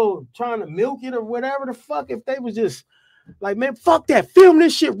that old trying to milk it or whatever the fuck. If they was just like, man, fuck that, film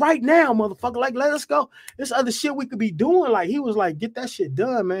this shit right now, motherfucker. Like, let us go. This other shit we could be doing. Like, he was like, get that shit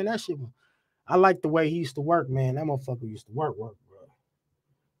done, man. That shit. I like the way he used to work, man. That motherfucker used to work, bro.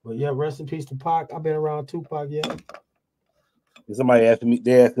 But yeah, rest in peace to Pac. I've been around Tupac, yeah. Somebody asked me,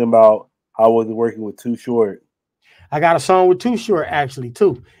 they asked me about how was it working with Too Short. I got a song with Too Short actually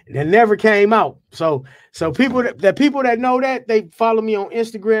too. That never came out. So people that know that, they follow me on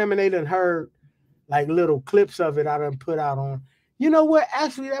Instagram and they done heard like little clips of it I done put out on. You know what?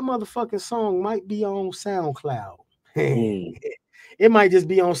 Actually, that motherfucking song might be on SoundCloud. It might just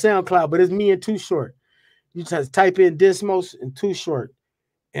be on SoundCloud, but it's me and Too Short. You just type in Dismost and Too Short.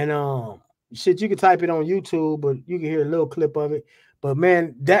 And shit, you can type it on YouTube, but you can hear a little clip of it. But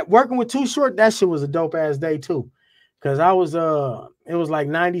man, that working with Too Short, that shit was a dope ass day too. Cause I was it was like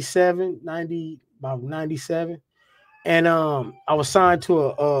 97, about 97. And I was signed to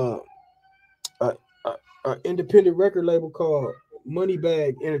a independent record label called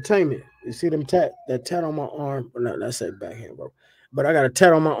Moneybag Entertainment. You see them that tat on my arm? Or no, that's a backhand, bro. But I got a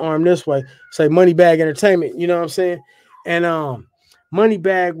tat on my arm this way, say Moneybag Entertainment, you know what I'm saying? And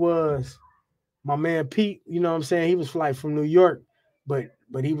Moneybag was my man Pete, you know what I'm saying? He was like from New York, but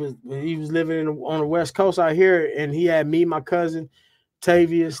he was living on the West Coast out here, and he had me, my cousin,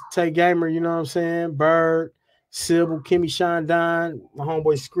 Tavius, Tay Gamer, you know what I'm saying? Bird, Sybil, Kimmy Shondine, my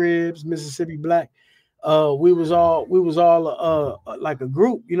homeboy Scribs, Mississippi Black. We was all like a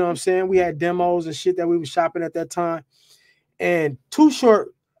group, you know what I'm saying? We had demos and shit that we was shopping at that time. And Too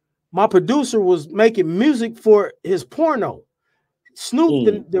Short, my producer, was making music for his porno.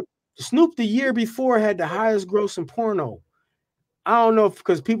 Snoop, Snoop the year before had the highest grossing porno. I don't know if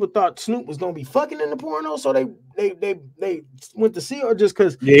because people thought Snoop was gonna be fucking in the porno, so they went to see it, or just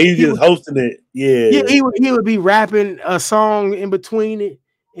because he was hosting it. Yeah, he would be rapping a song in between it,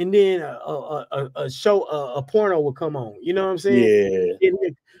 and then a show a porno would come on. You know what I'm saying? Yeah.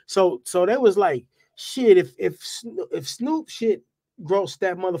 So they was like, shit. If Snoop shit grossed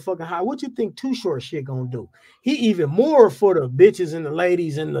that motherfucking high, what you think Too Short shit gonna do? He even more for the bitches and the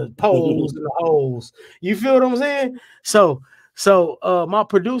ladies and the poles and the hoes. You feel what I'm saying? So my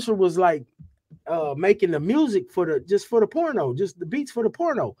producer was like making the music for the porno, just the beats for the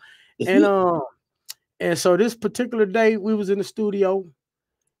porno. And so this particular day we was in the studio,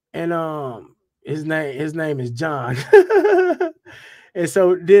 and his name is John. And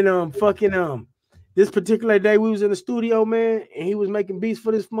so then this particular day we was in the studio, man, and he was making beats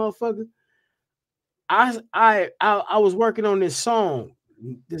for this motherfucker. I was working on this song,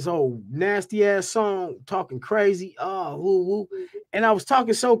 this old nasty ass song, talking crazy, and I was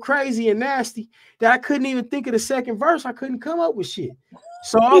talking so crazy and nasty that I couldn't even think of the second verse. I couldn't come up with shit.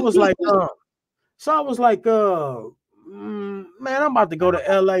 So I was like, man, I'm about to go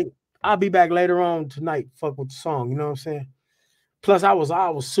to LA. I'll be back later on tonight. Fuck with the song, you know what I'm saying? Plus, I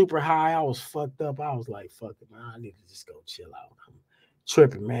was super high. I was fucked up. I was like, fuck it, man. I need to just go chill out. I'm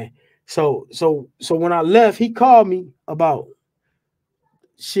tripping, man. So when I left, he called me about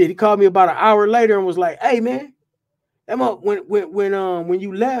shit. He called me about an hour later and was like, "Hey, man, when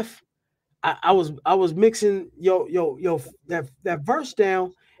you left, I was mixing that verse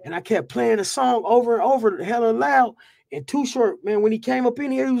down, and I kept playing the song over and over, hella loud. And Too Short, man, when he came up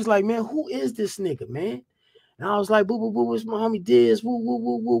in here, he was like, man, who is this nigga, man?" And I was like, boo, boo, boo, it's my homie Diz, woo, woo,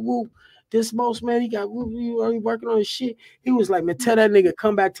 woo, woo, woo. Dismost, man, he got working on his shit. He was like, man, tell that nigga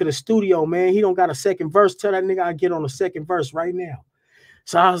come back to the studio, man. He don't got a second verse. Tell that nigga I get on the second verse right now.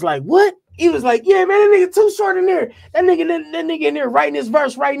 So I was like, what? He was like, yeah, man, that nigga too short in there. That nigga in there writing his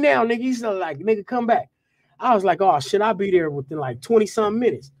verse right now, nigga. He's like, nigga, come back. I was like, oh shit, I'll be there within like 20-something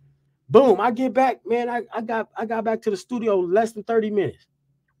minutes. Boom, I get back, man. I got back to the studio less than 30 minutes.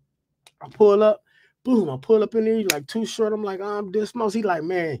 I pull up. Boom, I pull up in there, like too short. I'm like, I'm Dismost. He like,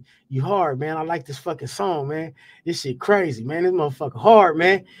 man, you hard, man. I like this fucking song, man. This shit crazy, man. This motherfucker hard,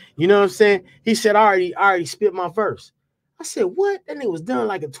 man. You know what I'm saying? He said, I already spit my verse. I said, what? That nigga was done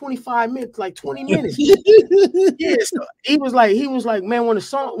like in 25 minutes, like 20 minutes. Yeah, so he was like, man, when a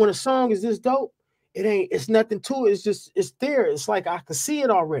song is this dope, it's nothing to it. It's there. It's like I could see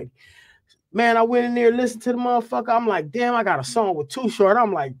it already. Man, I went in there, listened to the motherfucker. I'm like, damn, I got a song with Too Short.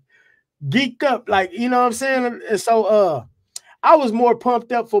 I'm like, geeked up, like, you know what I'm saying? And so I was more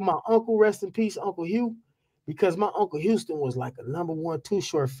pumped up for my uncle, rest in peace, Uncle Hugh, because my Uncle Houston was like a #1 Too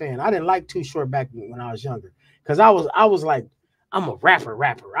Short fan. I didn't like Too Short back when I was younger, because I was like, I'm a rapper.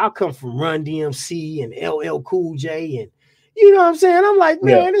 I come from Run DMC and LL Cool J, and you know what I'm saying? I'm like,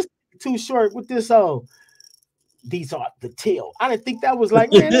 man, this Too Short with this these are the tail. I didn't think that was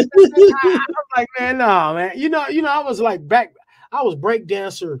like, man, I was like, man, no, man. You know, I was like I was break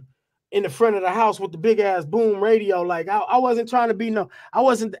dancer in the front of the house with the big ass boom radio. Like I wasn't trying to be I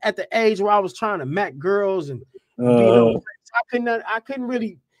wasn't at the age where I was trying to mac girls and be I couldn't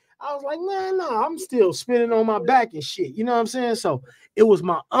really. I was like, man, no, I'm still spinning on my back and shit. You know what I'm saying? So it was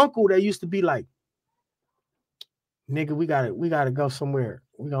my uncle that used to be like, nigga, we gotta go somewhere.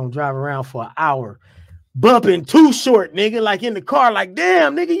 We're gonna drive around for an hour. Bumping Too Short, nigga, like in the car, like,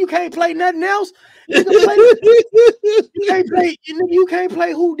 damn, nigga, you can't play nothing else. You can't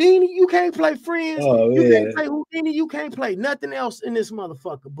play Houdini, you can't play Friends, you can't play Houdini, you can't play nothing else in this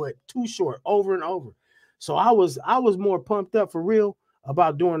motherfucker but Too Short over and over. So I was more pumped up for real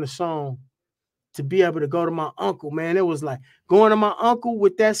about doing the song to be able to go to my uncle, man. It was like going to my uncle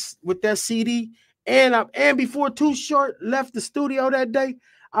with that CD, and before Too Short left the studio that day,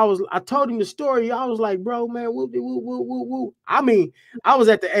 I told him the story. I was like, bro, man, woo. I mean, I was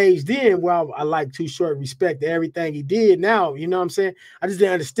at the age then where I like Too Short, respect everything he did. Now, you know what I'm saying? I just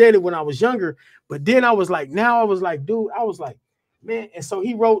didn't understand it when I was younger. But then I was like, dude, I was like, man. And so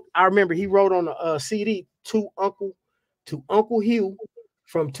I remember he wrote on the CD to Uncle Hugh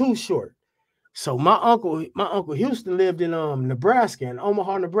from Too Short. So my uncle Houston lived in Nebraska, in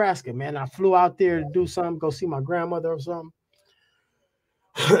Omaha, Nebraska, man. I flew out there to do something, go see my grandmother or something.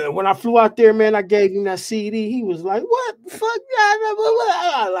 When I flew out there, man, I gave him that CD. He was like, "What the fuck?"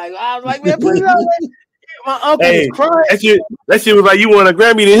 I was like, man, put it on. My uncle was crying. That shit was like you want a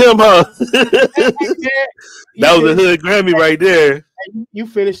Grammy to him, huh? That was a hood Grammy right there. You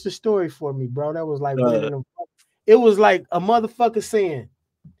finished the story for me, bro. That was like it was like a motherfucker saying,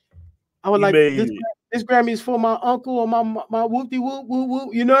 "I was like, this Grammy is for my uncle or my whoopty whoop whoop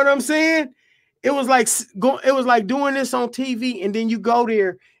whoop." You know what I'm saying? It was like doing this on TV, and then you go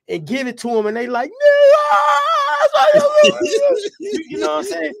there and give it to them, and they like, you know what I'm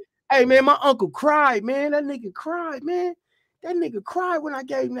saying? Hey, man, my uncle cried, man. That nigga cried, man. That nigga cried when I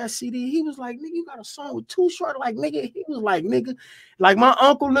gave him that CD. He was like, nigga, you got a song with Too Short? Like, nigga, he was like, nigga. Like, my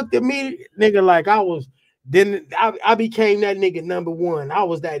uncle looked at me, nigga, like then I became that nigga #1. I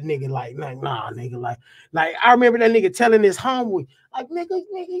was that nigga, like nah, nigga, like I remember that nigga telling his homeboy, like, nigga,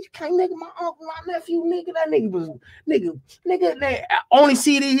 you can't nigga my uncle, my nephew, nigga. That nigga was nigga. Only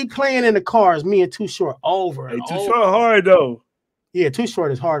CD he playing in the cars, me and Too Short over. Hey, Too Short hard though. Yeah, Too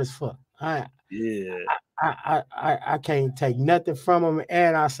Short is hard as fuck. I can't take nothing from him,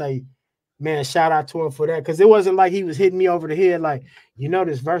 and I say, man, shout out to him for that, because it wasn't like he was hitting me over the head like, you know,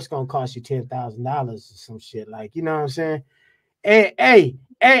 this verse gonna cost you $10,000 or some shit, like, you know what I'm saying?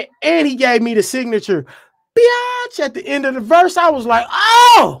 And he gave me the signature, bitch, at the end of the verse. I was like,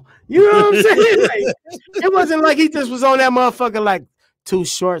 oh, you know what I'm saying? Like, it wasn't like he just was on that motherfucker like Too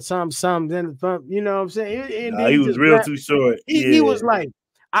Short, something, then you know what I'm saying? He was real rapped. Too Short. He was like,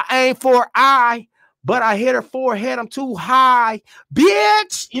 I aim for eye, but I hit her forehead. I'm too high,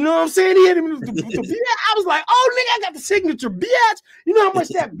 bitch. You know what I'm saying? He hit him with the bitch. I was like, oh, nigga, I got the signature, bitch. You know how much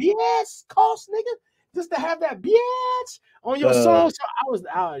that bitch cost, nigga? Just to have that bitch on your song. So I was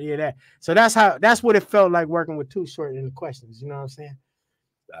out here that. So that's what it felt like working with Too Short in the questions. You know what I'm saying?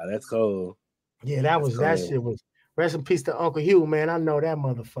 That's cool. Yeah, that shit was. Rest in peace to Uncle Hugh, man. I know that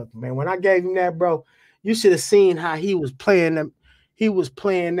motherfucker, man. When I gave him that, bro, you should have seen how he was playing them. He was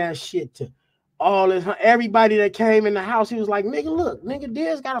playing that shit to everybody that came in the house, he was like, nigga, look, nigga,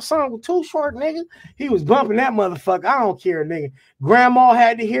 Diz got a song with Too Short, nigga. He was bumping that motherfucker. I don't care, nigga. Grandma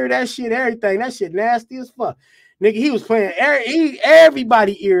had to hear that shit, everything. That shit nasty as fuck. Nigga, he was playing,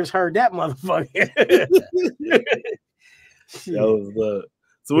 everybody ears heard that motherfucker. So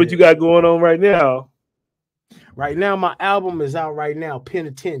what you got going on right now? Right now, my album is out right now,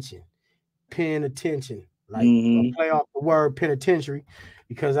 Penitentiary. Like, I play off the word penitentiary,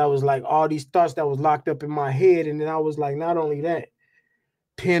 because I was like, all these thoughts that was locked up in my head. And then I was like, not only that,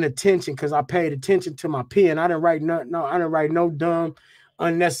 pen attention, because I paid attention to my pen. I didn't write no dumb,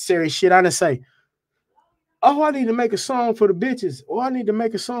 unnecessary shit. I didn't say, oh, I need to make a song for the bitches. Or I need to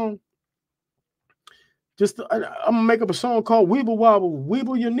make a song. I'm gonna make up a song called Weeble Wobble,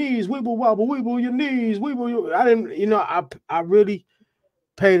 Weeble Your Knees, Weeble Wobble, Weeble Your Knees, I didn't, I really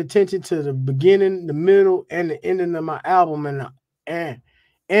paid attention to the beginning, the middle, and the ending of my album. And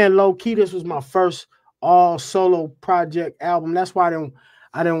low key, this was my first all solo project album. That's why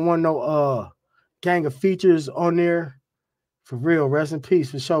I didn't want no gang of features on there. For real, rest in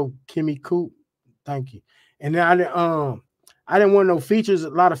peace for sure, Kimmy Coop. Thank you. And then I didn't want no features, a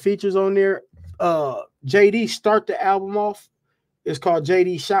lot of features on there. JD start the album off. It's called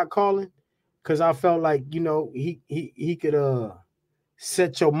JD Shot Calling, because I felt like, he could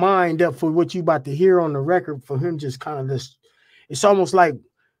set your mind up for what you about to hear on the record, for him just kind of this. It's almost like,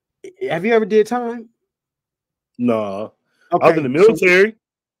 have you ever did time? No. Okay. I was in the military.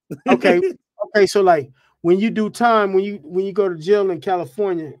 Okay. So like when you do time, when you go to jail in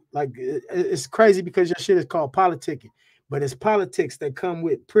California, like it's crazy because your shit is called politicking, but it's politics that come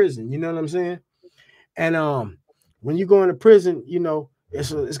with prison. You know what I'm saying? And when you go into prison,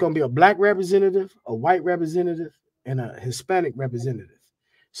 it's gonna be a black representative, a white representative, and a Hispanic representative.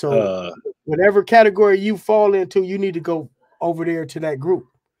 So whatever category you fall into, you need to go over there to that group.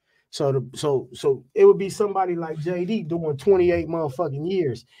 So it would be somebody like JD doing 28 motherfucking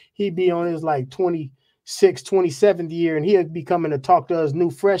years. He'd be on his like 26th, 27th year, and he'd be coming to talk to us new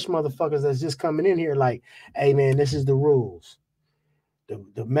fresh motherfuckers that's just coming in here like, hey man, this is the rules.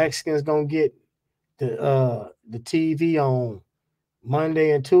 The Mexicans gonna get the TV on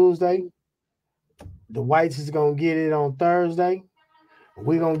Monday and Tuesday. The whites is gonna get it on Thursday.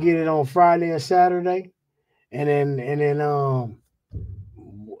 We're gonna get it on Friday and Saturday. And then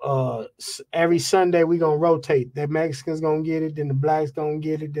every Sunday we gonna rotate. The Mexicans gonna get it, then the blacks gonna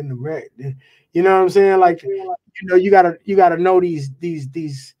get it, then the red. You know what I'm saying? Like, you gotta know these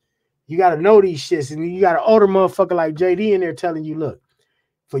you gotta know these shits, and you got an older motherfucker like JD in there telling you, look,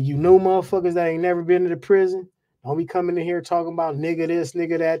 for you new motherfuckers that ain't never been to the prison, don't be coming in here talking about nigga this,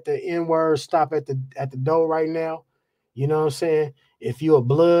 nigga that, the N-word. Stop at the door right now. You know what I'm saying? If you a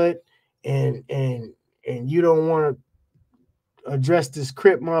blood and you don't want to address this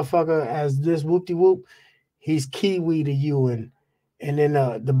Crip motherfucker as this whoop-de-whoop, he's Kiwi to you, and then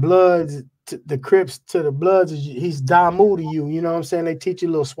the Bloods, the Crips to the Bloods, he's Damu to you. You know what I'm saying? They teach you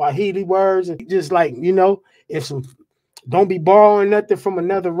little Swahili words, and just like, if some, don't be borrowing nothing from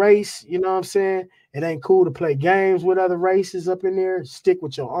another race. You know what I'm saying? It ain't cool to play games with other races up in there. Stick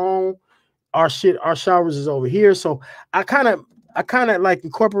with your own. Our showers is over here. So I kind of like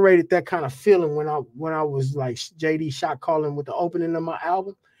incorporated that kind of feeling when I was like JD Shot Calling with the opening of my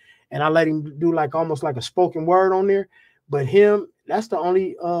album, and I let him do like almost like a spoken word on there. But him, that's the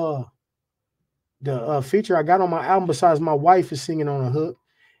only feature I got on my album besides my wife is singing on a hook,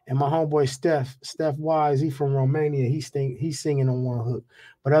 and my homeboy Steph Wise, he from Romania, he's singing on one hook.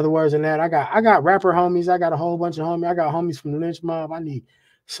 But other words than that, I got rapper homies. I got a whole bunch of homies. I got homies from the Lynch Mob. I need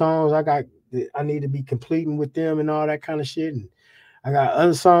songs. I need to be completing with them and all that kind of shit. And I got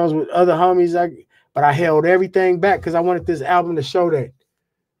other songs with other homies. But I held everything back because I wanted this album to show that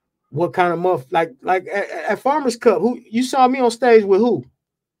what kind of like at Farmers Cup. Who you saw me on stage with? Who?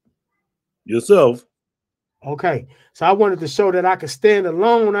 Yourself. Okay, so I wanted to show that I could stand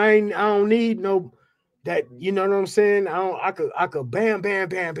alone. I don't need no that. You know what I'm saying? I could bam,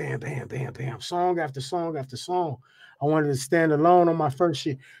 song after song after song. I wanted to stand alone on my first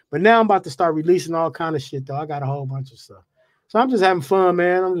shit. But now I'm about to start releasing all kind of shit, though. I got a whole bunch of stuff. So I'm just having fun,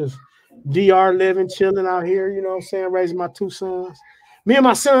 man. I'm just DR living, chilling out here, you know what I'm saying, raising my two sons. Me and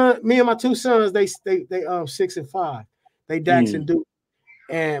my two sons, they 6 and 5. They Dax and Duke.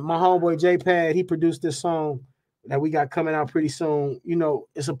 And my homeboy J-Pad, he produced this song that we got coming out pretty soon.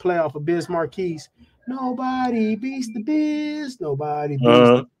 It's a playoff of Biz Marquis. Nobody beats the Biz. Nobody beats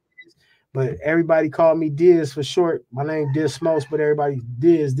the Biz. But everybody called me Diz for short. My name Dismost, but everybody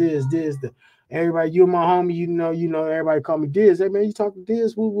Diz. Everybody, you my homie, you know, everybody call me Diz. Hey man, you talking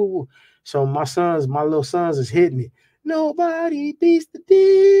Diz? Woo, woo, woo. So my little sons is hitting it. Nobody beats the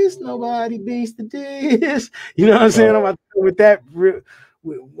diss. Nobody beats the diss. You know what I'm saying? I'm about to go with that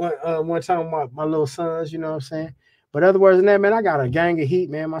one time with my little sons. You know what I'm saying? But otherwise than that, man, I got a gang of heat,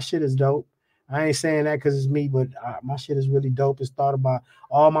 man. My shit is dope. I ain't saying that because it's me, but my shit is really dope. It's thought about.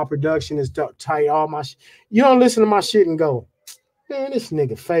 All my production is tight. All my you don't listen to my shit and go, man, this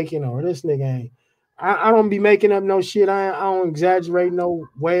nigga faking or this nigga ain't. I don't be making up no shit. I don't exaggerate no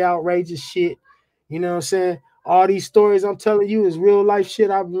way outrageous shit. You know what I'm saying? All these stories I'm telling you is real life shit.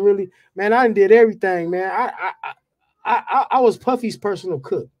 I've really, man, I did everything, man. I was Puffy's personal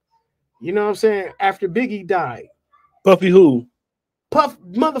cook. You know what I'm saying? After Biggie died. Puffy who? Puff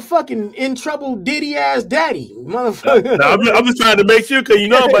motherfucking in trouble Diddy ass daddy. Motherfucker. No, I'm just trying to make sure because you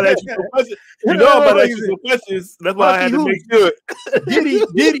know I'm about to ask you some questions. You know I'm about to ask you some questions. That's why I had to make sure. Did he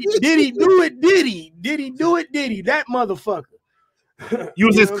do it? Did he do it? That motherfucker. You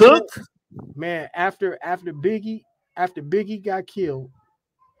was his cook? Man, after Biggie got killed,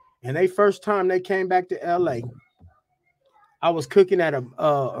 and first time they came back to LA, I was cooking at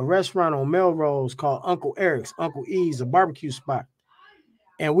a restaurant on Melrose called Uncle Eric's, Uncle E's, a barbecue spot.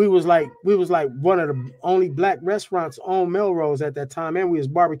 And we was like one of the only black restaurants on Melrose at that time, and we was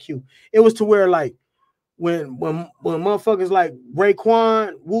barbecue. It was to where like when motherfuckers like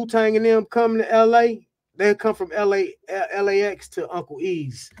Raekwon, Wu-Tang and them come to LA, they come from LAX to Uncle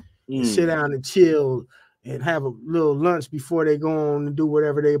E's, sit down and chill and have a little lunch before they go on and do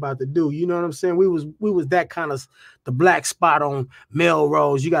whatever they about to do. You know what I'm saying? We was that kind of the black spot on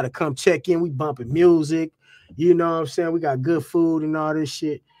Melrose. You got to come check in. We bumping music. You know what I'm saying? We got good food and all this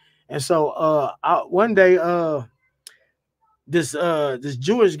shit. And so one day this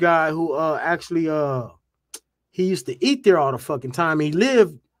Jewish guy who actually he used to eat there all the fucking time. He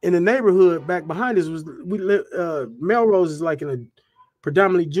lived in the neighborhood back behind us. Melrose is like in a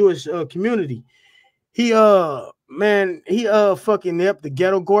predominantly Jewish community. He fucking the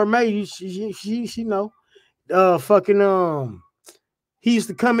Ghetto Gourmet. She know. He used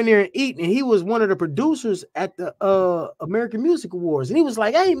to come in there and eat, and he was one of the producers at the American Music Awards. And he was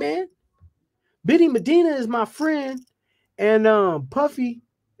like, hey, man, Biddy Medina is my friend, and Puffy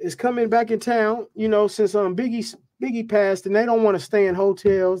is coming back in town, you know, since Biggie passed, and they don't want to stay in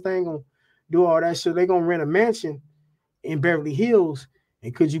hotels. They ain't going to do all that shit. They're going to rent a mansion in Beverly Hills,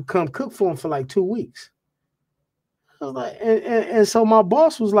 and could you come cook for them for like 2 weeks? I was like, and so my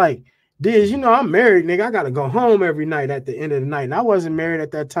boss was like, Diz, you know, I'm married, nigga. I got to go home every night at the end of the night. And I wasn't married at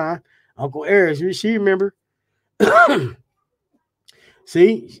that time. Uncle Eric, she remember.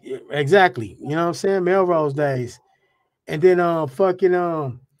 See, exactly. You know what I'm saying? Melrose days. And then bro,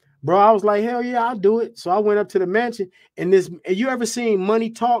 I was like, hell yeah, I'll do it. So I went up to the mansion, and you ever seen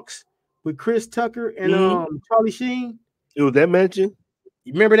Money Talks with Chris Tucker and Charlie Sheen? It was that mansion?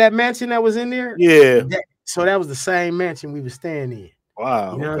 You remember that mansion that was in there? Yeah. So that was the same mansion we were staying in.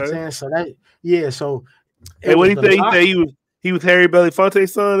 Wow. You know what I'm saying? So that, yeah. So, hey, what did he say? He was Harry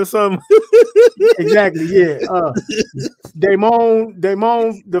Belafonte's son or something. Exactly. Yeah. Damon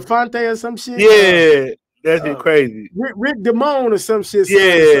DeFonte or some shit. Yeah, that's just crazy. Rick Damone or some shit.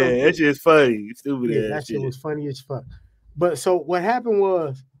 Yeah, that shit's funny. Stupid. Yeah, that shit was funny as fuck. But so what happened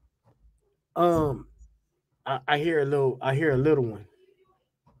was, I hear a little one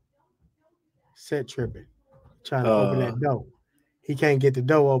set tripping, trying to open that door. He can't get the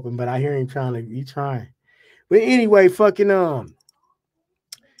door open, but I hear him trying. But anyway, so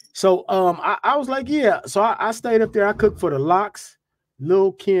I was like, yeah. So I stayed up there. I cooked for the Locks,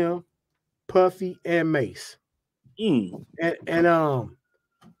 Lil Kim, Puffy, and Mace. And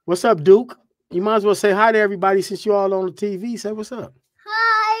what's up, Duke? You might as well say hi to everybody since you all on the TV. Say what's up.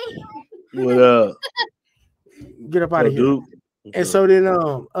 Hi. What up? Get up out of here. Duke. And so then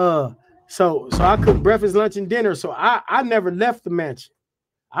So I cooked breakfast, lunch, and dinner. So I never left the mansion.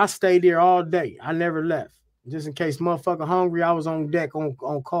 I stayed there all day. I never left. Just in case motherfucker hungry, I was on deck on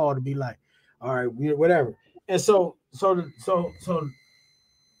call to be like, all right, whatever. And so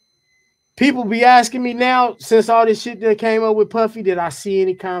people be asking me now, since all this shit that came up with Puffy, did I see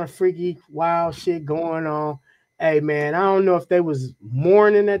any kind of freaky, wild shit going on? Hey man, I don't know if they was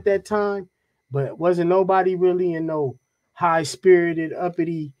mourning at that time, but wasn't nobody really in no high-spirited,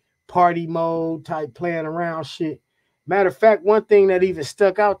 uppity party mode type playing around shit. Matter of fact, one thing that even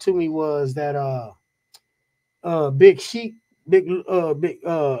stuck out to me was that Big Sheik Luke.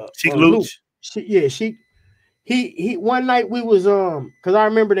 He one night we was because I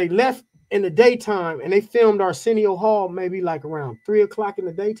remember they left in the daytime and they filmed Arsenio Hall maybe like around 3 o'clock in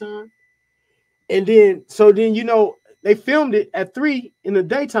the daytime. And then you know they filmed it at 3 in the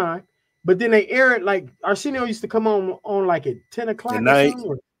daytime, but then they aired like Arsenio used to come on like at 10 o'clock at night.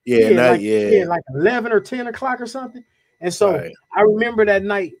 Or like 11 or 10 o'clock or something. And so I remember that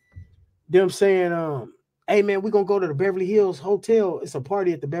night, them saying, hey man, we're gonna go to the Beverly Hills Hotel. It's a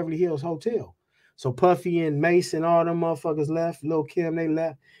party at the Beverly Hills Hotel. So Puffy and Mace and all them motherfuckers left. Lil Kim, they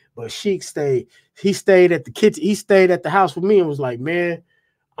left. But Sheik stayed. He stayed at the kitchen. He stayed at the house with me and was like, man,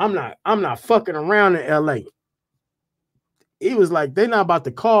 I'm not fucking around in LA. He was like, they not about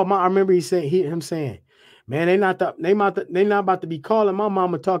to call I remember him saying, man, they not about to be calling my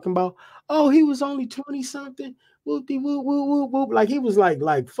mama talking about, oh, he was only 20 something. Whoop-de whoop whoop whoop whoop. Like he was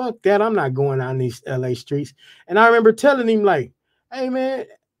like, fuck that. I'm not going on these LA streets. And I remember telling him, like, hey man,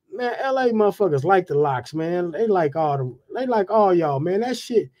 LA motherfuckers like the locks, man. They like all y'all, man. That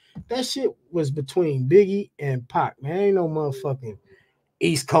shit was between Biggie and Pac, man. Ain't no motherfucking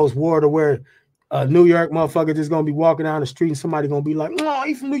East Coast war to where New York motherfucker just gonna be walking down the street and somebody gonna be like, oh,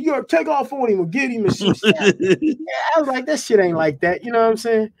 he from New York, take off on him or get him and shit. Yeah, I was like, that shit ain't like that. You know what I'm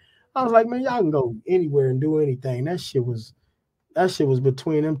saying? I was like, man, y'all can go anywhere and do anything. That shit was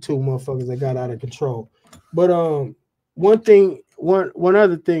between them two motherfuckers that got out of control. But one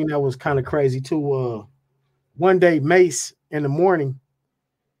other thing that was kind of crazy too. One day, Mace in the morning,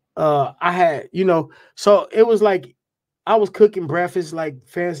 I had, so it was like I was cooking breakfast, like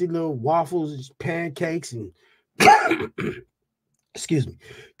fancy little waffles, pancakes, and excuse me,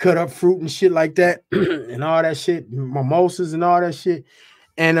 cut up fruit and shit like that, and all that shit, mimosas and all that shit.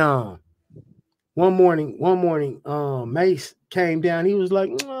 And one morning, Mace came down. He was like,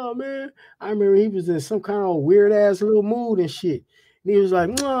 "Oh man," I remember he was in some kind of weird ass little mood and shit. And he was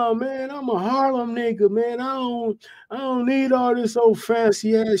like, "Oh man, I'm a Harlem nigga, man. I don't need all this old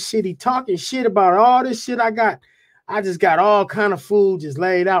fancy ass shit." He talking shit about all this shit I got. I just got all kind of food just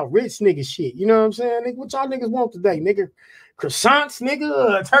laid out, rich nigga shit. You know what I'm saying? Nigga, what y'all niggas want today, nigga? Croissants,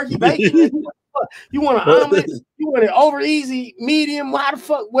 nigga, turkey bacon. Nigga? You want an omelet? You want it over easy, medium, how the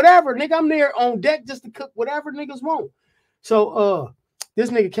fuck, whatever, nigga. I'm there on deck just to cook whatever niggas want. So this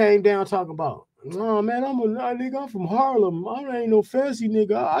nigga came down talking about, oh man, I'm from Harlem. I ain't no fancy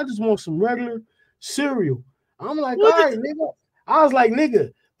nigga. I just want some regular cereal. I'm like, all right, nigga. I was like,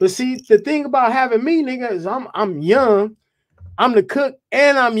 nigga, but see, the thing about having me, nigga, is I'm young. I'm the cook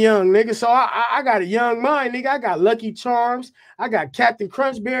and I'm young, nigga. So I got a young mind, nigga. I got Lucky Charms. I got Captain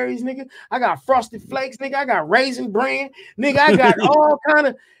Crunch Berries, nigga. I got Frosted Flakes, nigga. I got Raisin Bran, nigga. I got all kind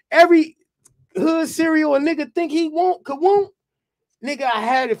of every hood cereal a nigga think he could want. Nigga, I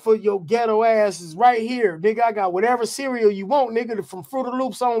had it for your ghetto asses right here. Nigga, I got whatever cereal you want, nigga, from Fruit of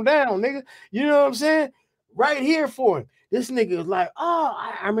Loops on down, nigga. You know what I'm saying? Right here for him. This nigga was like, oh,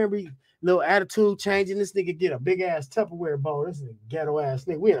 I remember little attitude changing. This nigga get a big ass Tupperware bowl. This is a ghetto ass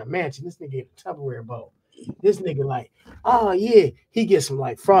nigga. We in a mansion. This nigga get a Tupperware bowl. This nigga like, oh yeah, he gets some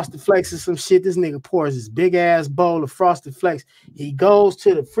like Frosted Flakes or some shit. This nigga pours this big ass bowl of Frosted Flakes. He goes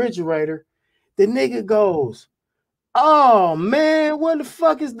to the refrigerator. The nigga goes, oh man, what the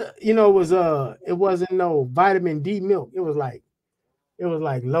fuck is the? It wasn't no vitamin D milk. It was like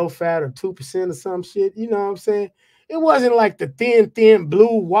low fat or 2% or some shit. You know what I'm saying? It wasn't like the thin,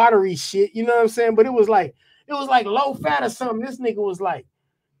 blue, watery shit. You know what I'm saying? But it was like low fat or something. This nigga was like,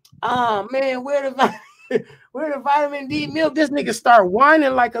 oh man, where the vitamin D milk? This nigga start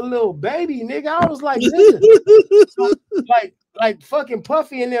whining like a little baby, nigga. I was like, nigga, like fucking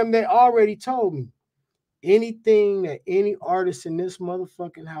Puffy and them, they already told me anything that any artist in this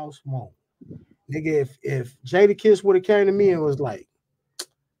motherfucking house want. Nigga, if Jadakiss would have came to me and was like,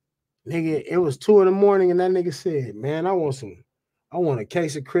 nigga, it was 2 a.m. and that nigga said, man, I want a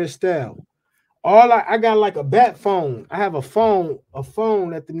case of Cristal. I got like a bat phone. I have a phone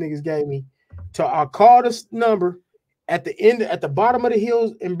that the niggas gave me. So I called this number at the bottom of the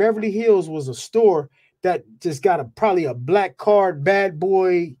hills in Beverly Hills was a store that just got probably a black card bad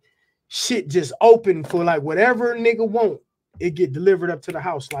boy shit just open for like whatever nigga want. It get delivered up to the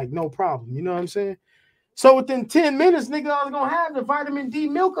house like no problem. You know what I'm saying? So within 10 minutes, nigga, I was gonna have the vitamin D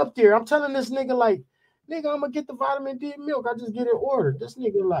milk up there. I'm telling this nigga, like, nigga, I'm gonna get the vitamin D milk. I just get it ordered. This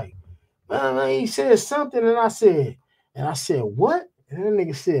nigga, like, he said something, and I said, what? And then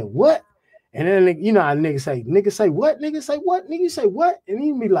nigga said, what? And then, you know how nigga say what? Nigga say what? Nigga say what? And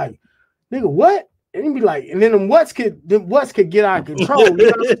he be like, nigga, what? And he be like, and then them what's could get out of control.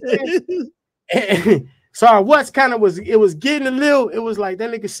 You know what I'm saying? So our what's kind of was getting a little, it was like that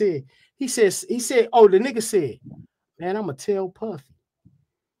nigga said, he said, oh, the nigga said, man, I'm gonna tell Puffy.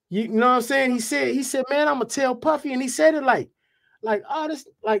 You know what I'm saying? He said, man, I'm gonna tell Puffy, and he said it like, oh, this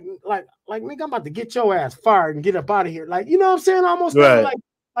like nigga, I'm about to get your ass fired and get up out of here. Like, you know what I'm saying? Almost right. like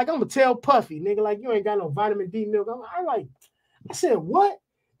I'm gonna tell Puffy, nigga, like you ain't got no vitamin D milk. I said, what?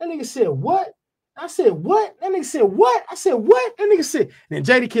 That nigga said, what? I said, what? That nigga said, what? I said, what? That nigga said, and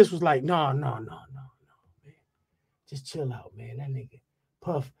then Jadakiss was like, no, man. just chill out, man. That nigga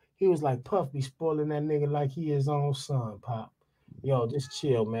Puff, he was like, Puff be spoiling that nigga like he his own son, Pop. Yo, just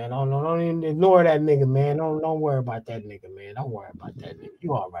chill, man. Don't even ignore that nigga, man. Don't worry about that nigga, man. Don't worry about that nigga.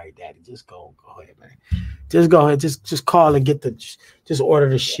 You all right, daddy. Just go ahead, man. Just go ahead. Just call and get just order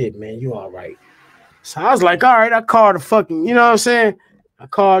the shit, man. You all right. So I was like, all right, I called the fucking, you know what I'm saying? I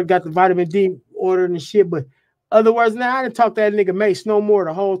called, got the vitamin D ordering and shit, but otherwise, now I didn't talk to that nigga Mace no more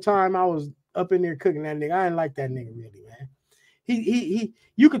the whole time I was up in there cooking that nigga. I didn't like that nigga really, man.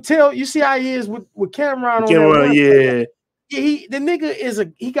 You could tell, you see how he is with Cameron on that one. Yeah. The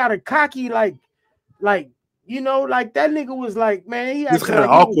nigga he got a cocky, like, you know, like that nigga was like, man, he acted kind of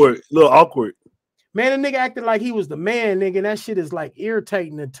like awkward, a little awkward. Man, the nigga acted like he was the man, nigga, and that shit is like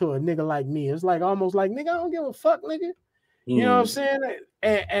irritating to a nigga like me. It's like almost like, nigga, I don't give a fuck, nigga. You know what I'm saying?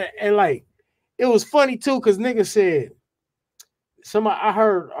 And like, it was funny too, because nigga said,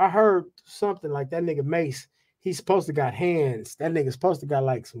 I heard something like that nigga Mace, he's supposed to got hands. That nigga's supposed to got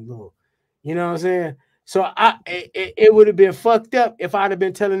like some little, you know what I'm saying? So it would have been fucked up if I'd have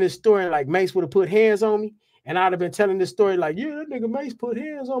been telling this story like Mace would have put hands on me, and I'd have been telling this story like, yeah, that nigga Mace put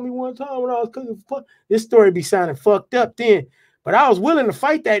hands on me one time when I was cooking for this story be sounding fucked up then. But I was willing to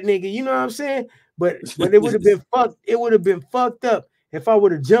fight that nigga, you know what I'm saying? But it would have been fucked. It would have been fucked up if I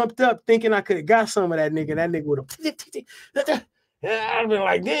would have jumped up thinking I could have got some of that nigga. That nigga would have. I'd have been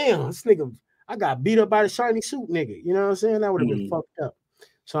like, damn, this nigga, I got beat up by the shiny suit nigga. You know what I'm saying? That would have been fucked up.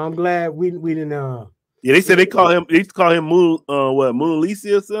 So I'm glad we didn't. Yeah, they said they used to call him Mona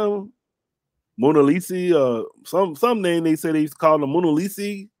Lisa or something. Mona Lisa, some name they said they used to call him Mona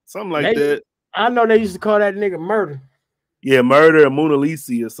Lisa, something like that. I know they used to call that nigga Murder. Yeah, Murder or Mona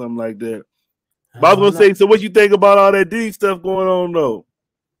Lisa or something like that. But I was gonna say, so what you think about all that D stuff going on though?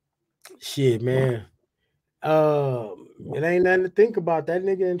 Shit, man. It ain't nothing to think about. That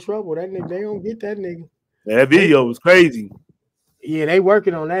nigga in trouble. That nigga, they don't get that nigga. That video was crazy. Yeah, they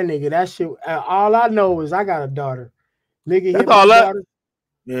working on that nigga. That shit. All I know is I got a daughter. Nigga, that's all that.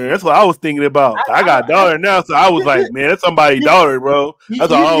 Yeah, that's what I was thinking about. I got a daughter now, so I was like, man, that's somebody's daughter, bro.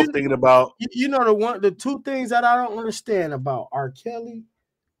 That's all I was thinking about. You know the two things that I don't understand about R. Kelly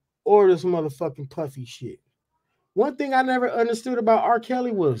or this motherfucking Puffy shit. One thing I never understood about R.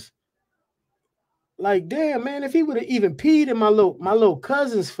 Kelly was, like, damn, man, if he would have even peed in my little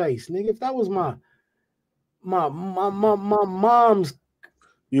cousin's face, nigga, if that was my mom's,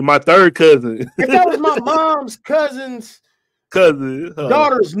 you're my third cousin. If that was my mom's cousin's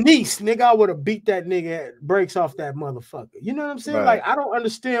daughter's niece, nigga, I would have beat that nigga breaks off that motherfucker. You know what I'm saying? Right. Like, I don't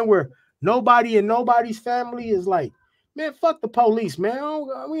understand where nobody in nobody's family is like, man, fuck the police, man.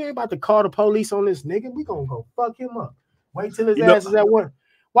 We ain't about to call the police on this nigga. We gonna go fuck him up. Wait till his ass is at work.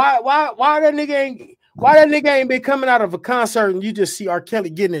 Why that nigga ain't been coming out of a concert and you just see R. Kelly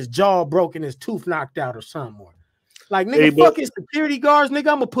getting his jaw broken, his tooth knocked out or something? Like, nigga, fuck his security guards, nigga.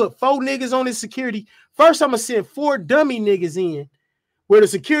 I'm gonna put 4 niggas on his security. First, I'm gonna send 4 dummy niggas in, where the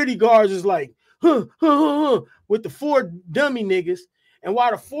security guards is like, with the 4 dummy niggas. And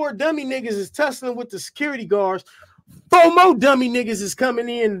while the 4 dummy niggas is tussling with the security guards, 4 more dummy niggas is coming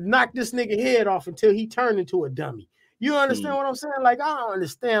in and knock this nigga head off until he turned into a dummy. You understand what I'm saying? Like, I don't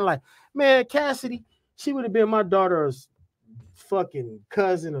understand. Like, man, Cassidy, she would have been my daughter's fucking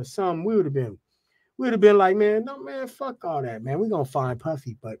cousin or something. We would have been like, man, no, man, fuck all that, man. We gonna find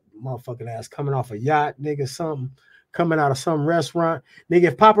Puffy, but motherfucking ass coming off a yacht, nigga, something coming out of some restaurant. Nigga,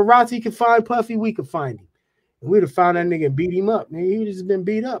 if paparazzi could find Puffy, we could find him. And we'd have found that nigga and beat him up. Nigga, he just been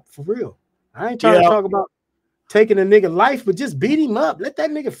beat up for real. I ain't trying to talk about taking a nigga life, but just beat him up. Let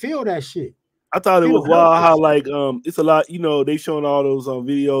that nigga feel that shit. I thought it was wild how, like, it's a lot, you know, they showing all those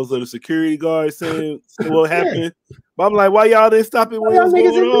videos of the security guards saying what happened. But I'm like, why y'all didn't stop it when it was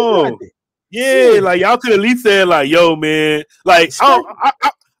going on? Yeah, like, y'all could at least say, like, yo, man. Like, I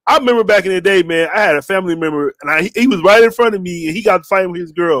remember back in the day, man, I had a family member, and he was right in front of me, and he got to fight with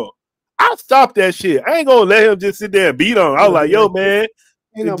his girl. I stopped that shit. I ain't going to let him just sit there and beat on. I was like, yo, man,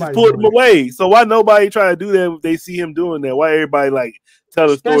 just pull him away. So why nobody try to do that if they see him doing that? Why everybody, like, tell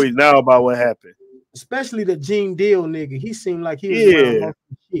the stories now about what happened? Especially the Gene Deal nigga. He seemed like he was around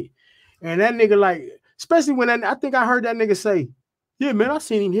shit. And that nigga, like, especially when I think I heard that nigga say, yeah, man, I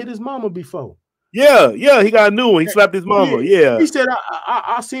seen him hit his mama before. Yeah, he got a new one. He slapped his mama. Yeah. He said,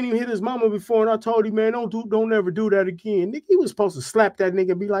 I seen him hit his mama before, and I told him, man, don't ever do that again. Nigga, he was supposed to slap that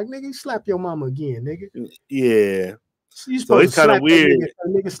nigga and be like, nigga, slap your mama again, nigga. Yeah. You so it's kind of weird.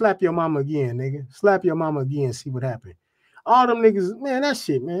 Nigga, slap your mama again, nigga. Slap your mama again, see what happened. All them niggas, man, that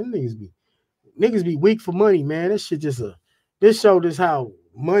shit, man, niggas be weak for money, man. That shit this showed us how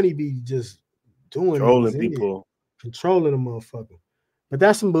money be just doing controlling people. Controlling a motherfucker. But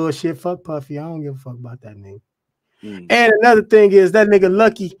that's some bullshit. Fuck Puffy. I don't give a fuck about that nigga. And another thing is that nigga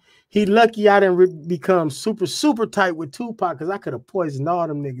lucky. He lucky I didn't become super tight with Tupac because I could have poisoned all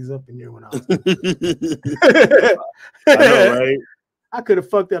them niggas up in there when I was. I know, right? I could have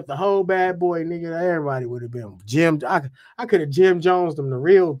fucked up the whole bad boy nigga. Everybody would have been Jim. I could have Jim Jones them, the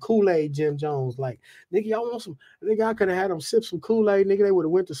real Kool-Aid Jim Jones. Like, nigga, y'all want some? Nigga, I could have had them sip some Kool-Aid. Nigga, they would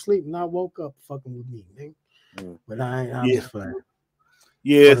have went to sleep and I woke up fucking with me, nigga. But I'm just fine.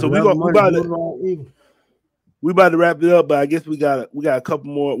 Yeah, so we about to wrap it up, but I guess we got a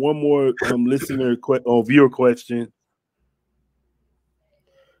couple more, one more listener or viewer question.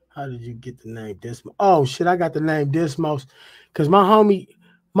 How did you get the name Dismost? Oh shit, I got the name Dismost because my homie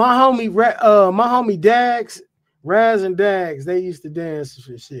Dags, Raz and Dags, they used to dance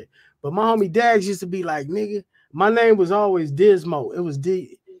for shit. But my homie Dags used to be like, nigga, my name was always Dismo. It was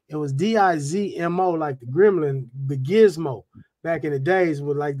Dizmo, like the Gremlin, the Gizmo. Back in the days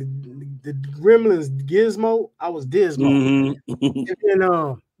with like the Gremlins Gizmo, I was Dismo.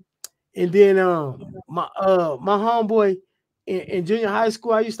 And then my homeboy in junior high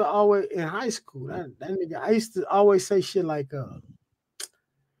school, I used to always in high school that nigga, I used to always say shit like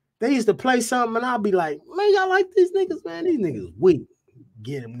they used to play something and I'll be like, man, y'all like these niggas, man? These niggas weak.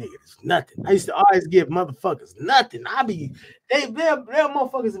 Get them niggas nothing. I used to always give motherfuckers nothing. They'll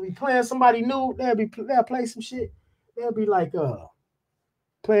motherfuckers will be playing somebody new. They'll play some shit. They'll be like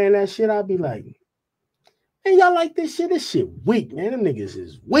playing that shit. I'll be like, man, y'all like this shit? This shit weak, man. Them niggas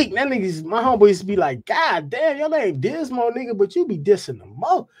is weak. That niggas, my homeboy used to be like, God damn, your name Dismo, nigga, but you be dissing them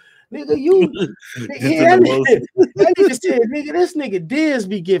most. Nigga, you that nigga said, nigga, this nigga Diz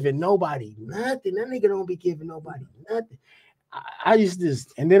be giving nobody nothing. That nigga don't be giving nobody nothing. I used to,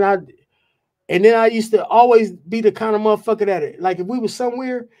 and then I used to always be the kind of motherfucker that, like, if we was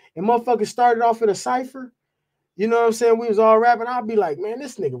somewhere and motherfuckers started off in a cipher, you know what I'm saying? We was all rapping. I'd be like, man,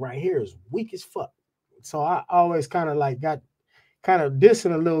 this nigga right here is weak as fuck. So I always kind of like got kind of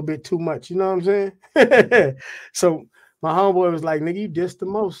dissing a little bit too much. You know what I'm saying? So my homeboy was like, nigga, you diss the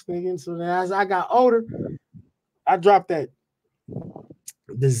most, nigga. And so then as I got older, I dropped the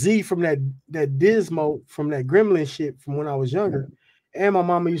Z from that Dismo, from that Gremlin shit from when I was younger. And my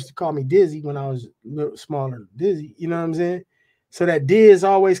mama used to call me Dizzy when I was a little smaller, Dizzy. You know what I'm saying? So that Diz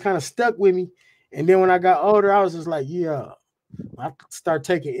always kind of stuck with me. And then when I got older, I was just like, yeah, I start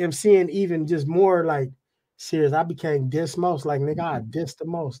taking MCing even just more like serious. I became Dismost, like, nigga, I diss the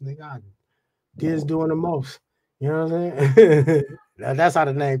most, nigga. I Diz doing the most. You know what I'm saying? That's how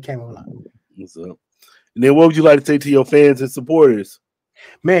the name came about. What's up? And then what would you like to say to your fans and supporters?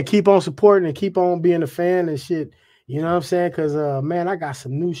 Man, keep on supporting and keep on being a fan and shit. You know what I'm saying? Because, man, I got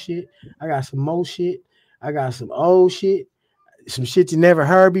some new shit. I got some more shit. I got some old shit. Some shit you never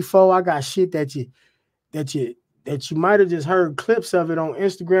heard before. I got shit that you might have just heard clips of it on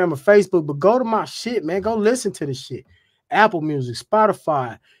Instagram or Facebook, but go to my shit, man. Go listen to the shit. Apple Music,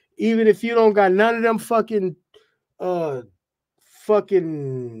 Spotify. Even if you don't got none of them fucking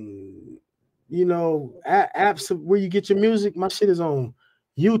you know, apps where you get your music, my shit is on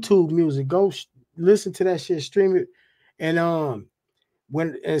YouTube Music. Go listen to that shit, stream it. And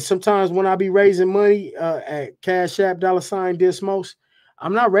sometimes when I be raising money at Cash App $Dismost,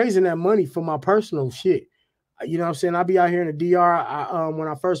 I'm not raising that money for my personal shit. You know what I'm saying? I'll be out here in the DR. When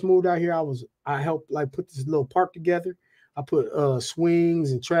I first moved out here, I helped like put this little park together. I put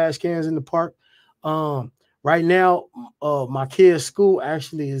swings and trash cans in the park. Right now, my kids' school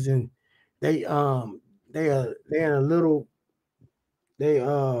actually is in they're in a little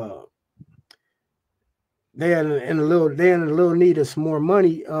need of some more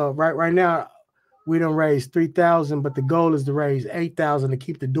money. Right now, we done raised $3,000, but the goal is to raise $8,000 to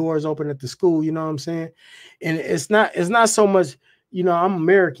keep the doors open at the school. You know what I'm saying? And it's not so much, you know, I'm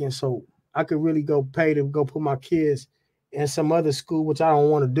American, so I could really go pay to go put my kids in some other school, which I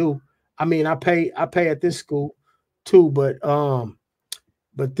don't want to do. I mean, I pay at this school too, but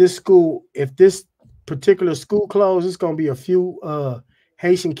this school, if this particular school closed, it's gonna be a few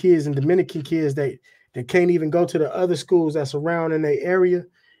Haitian kids and Dominican kids that can't even go to the other schools that's around in their area,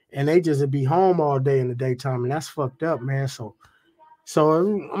 and they just be home all day in the daytime, and that's fucked up, man. So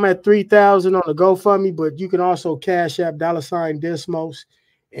I'm at 3,000 on the GoFundMe, but you can also Cash App $Dismost,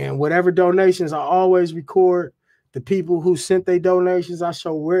 and whatever donations, I always record the people who sent their donations. I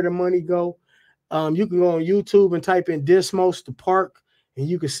show where the money go. You can go on YouTube and type in Dismost the park, and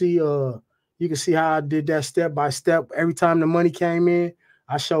you can see how I did that step by step. Every time the money came in,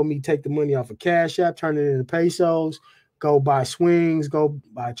 I showed me take the money off of Cash App, turn it into pesos, go buy swings, go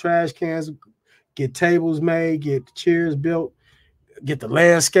buy trash cans, get tables made, get the chairs built, get the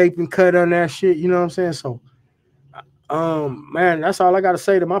landscaping cut on that shit. You know what I'm saying? So Man, that's all I gotta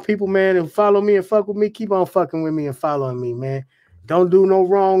say to my people, man. And follow me and fuck with me. Keep on fucking with me and following me, man. Don't do no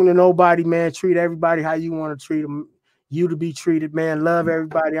wrong to nobody, man. Treat everybody how you want to treat them. You to be treated, man. Love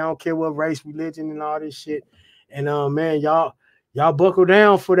everybody. I don't care what race, religion, and all this shit. And man, y'all buckle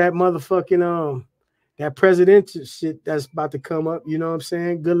down for that motherfucking that presidential shit that's about to come up. You know what I'm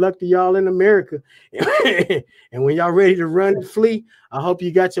saying? Good luck to y'all in America. And when y'all ready to run and flee, I hope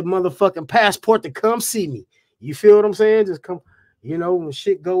you got your motherfucking passport to come see me. You feel what I'm saying? Just come, you know, when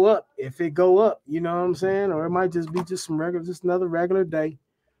shit go up, if it go up, you know what I'm saying? Or it might just be just another regular day.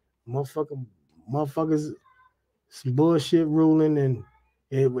 Motherfuckers, some bullshit ruling, and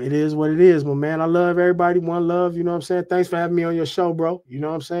it is what it is. But man, I love everybody. One love, you know what I'm saying? Thanks for having me on your show, bro. You know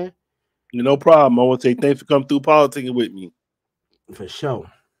what I'm saying? No problem. I want to say thanks for coming through politicking with me. For sure.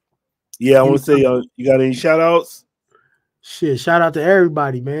 Yeah, I want to say, you got any shout outs? Shit, shout out to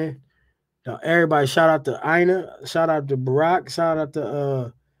everybody, man. Everybody, shout out to Ina, shout out to Barack, shout out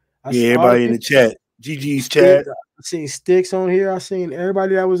to everybody in the chat. GG's chat. I seen Sticks on here. I seen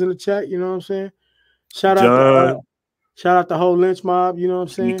everybody that was in the chat, you know what I'm saying? Shout out the whole lynch mob, you know what I'm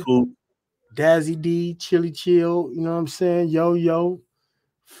saying? Cool. Dazzy D, Chili Chill, you know what I'm saying? Yo,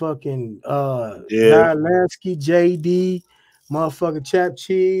 fucking Lansky, JD, motherfucking Chap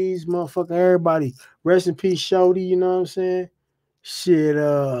Cheese, motherfucking everybody. Rest in peace, Shody, you know what I'm saying? Shit,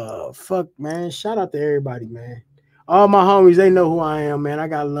 fuck, man. Shout out to everybody, man. All my homies, they know who I am, man. I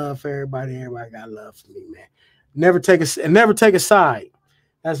got love for everybody. Everybody got love for me, man. Never take a side.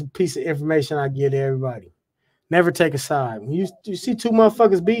 That's a piece of information I give to everybody. Never take a side. When you see two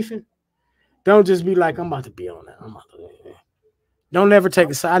motherfuckers beefing, don't just be like, I'm about to be on that. Don't never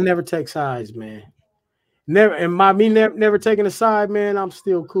take a side. I never take sides, man. Never, and never taking a side, man. I'm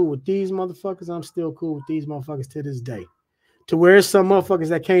still cool with these motherfuckers. I'm still cool with these motherfuckers to this day. To where it's some motherfuckers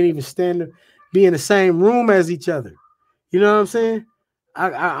that can't even stand be in the same room as each other. You know what I'm saying?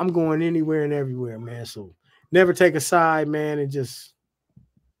 I'm going anywhere and everywhere, man. So never take a side, man, and just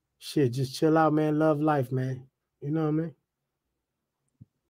chill out, man. Love life, man. You know what I mean?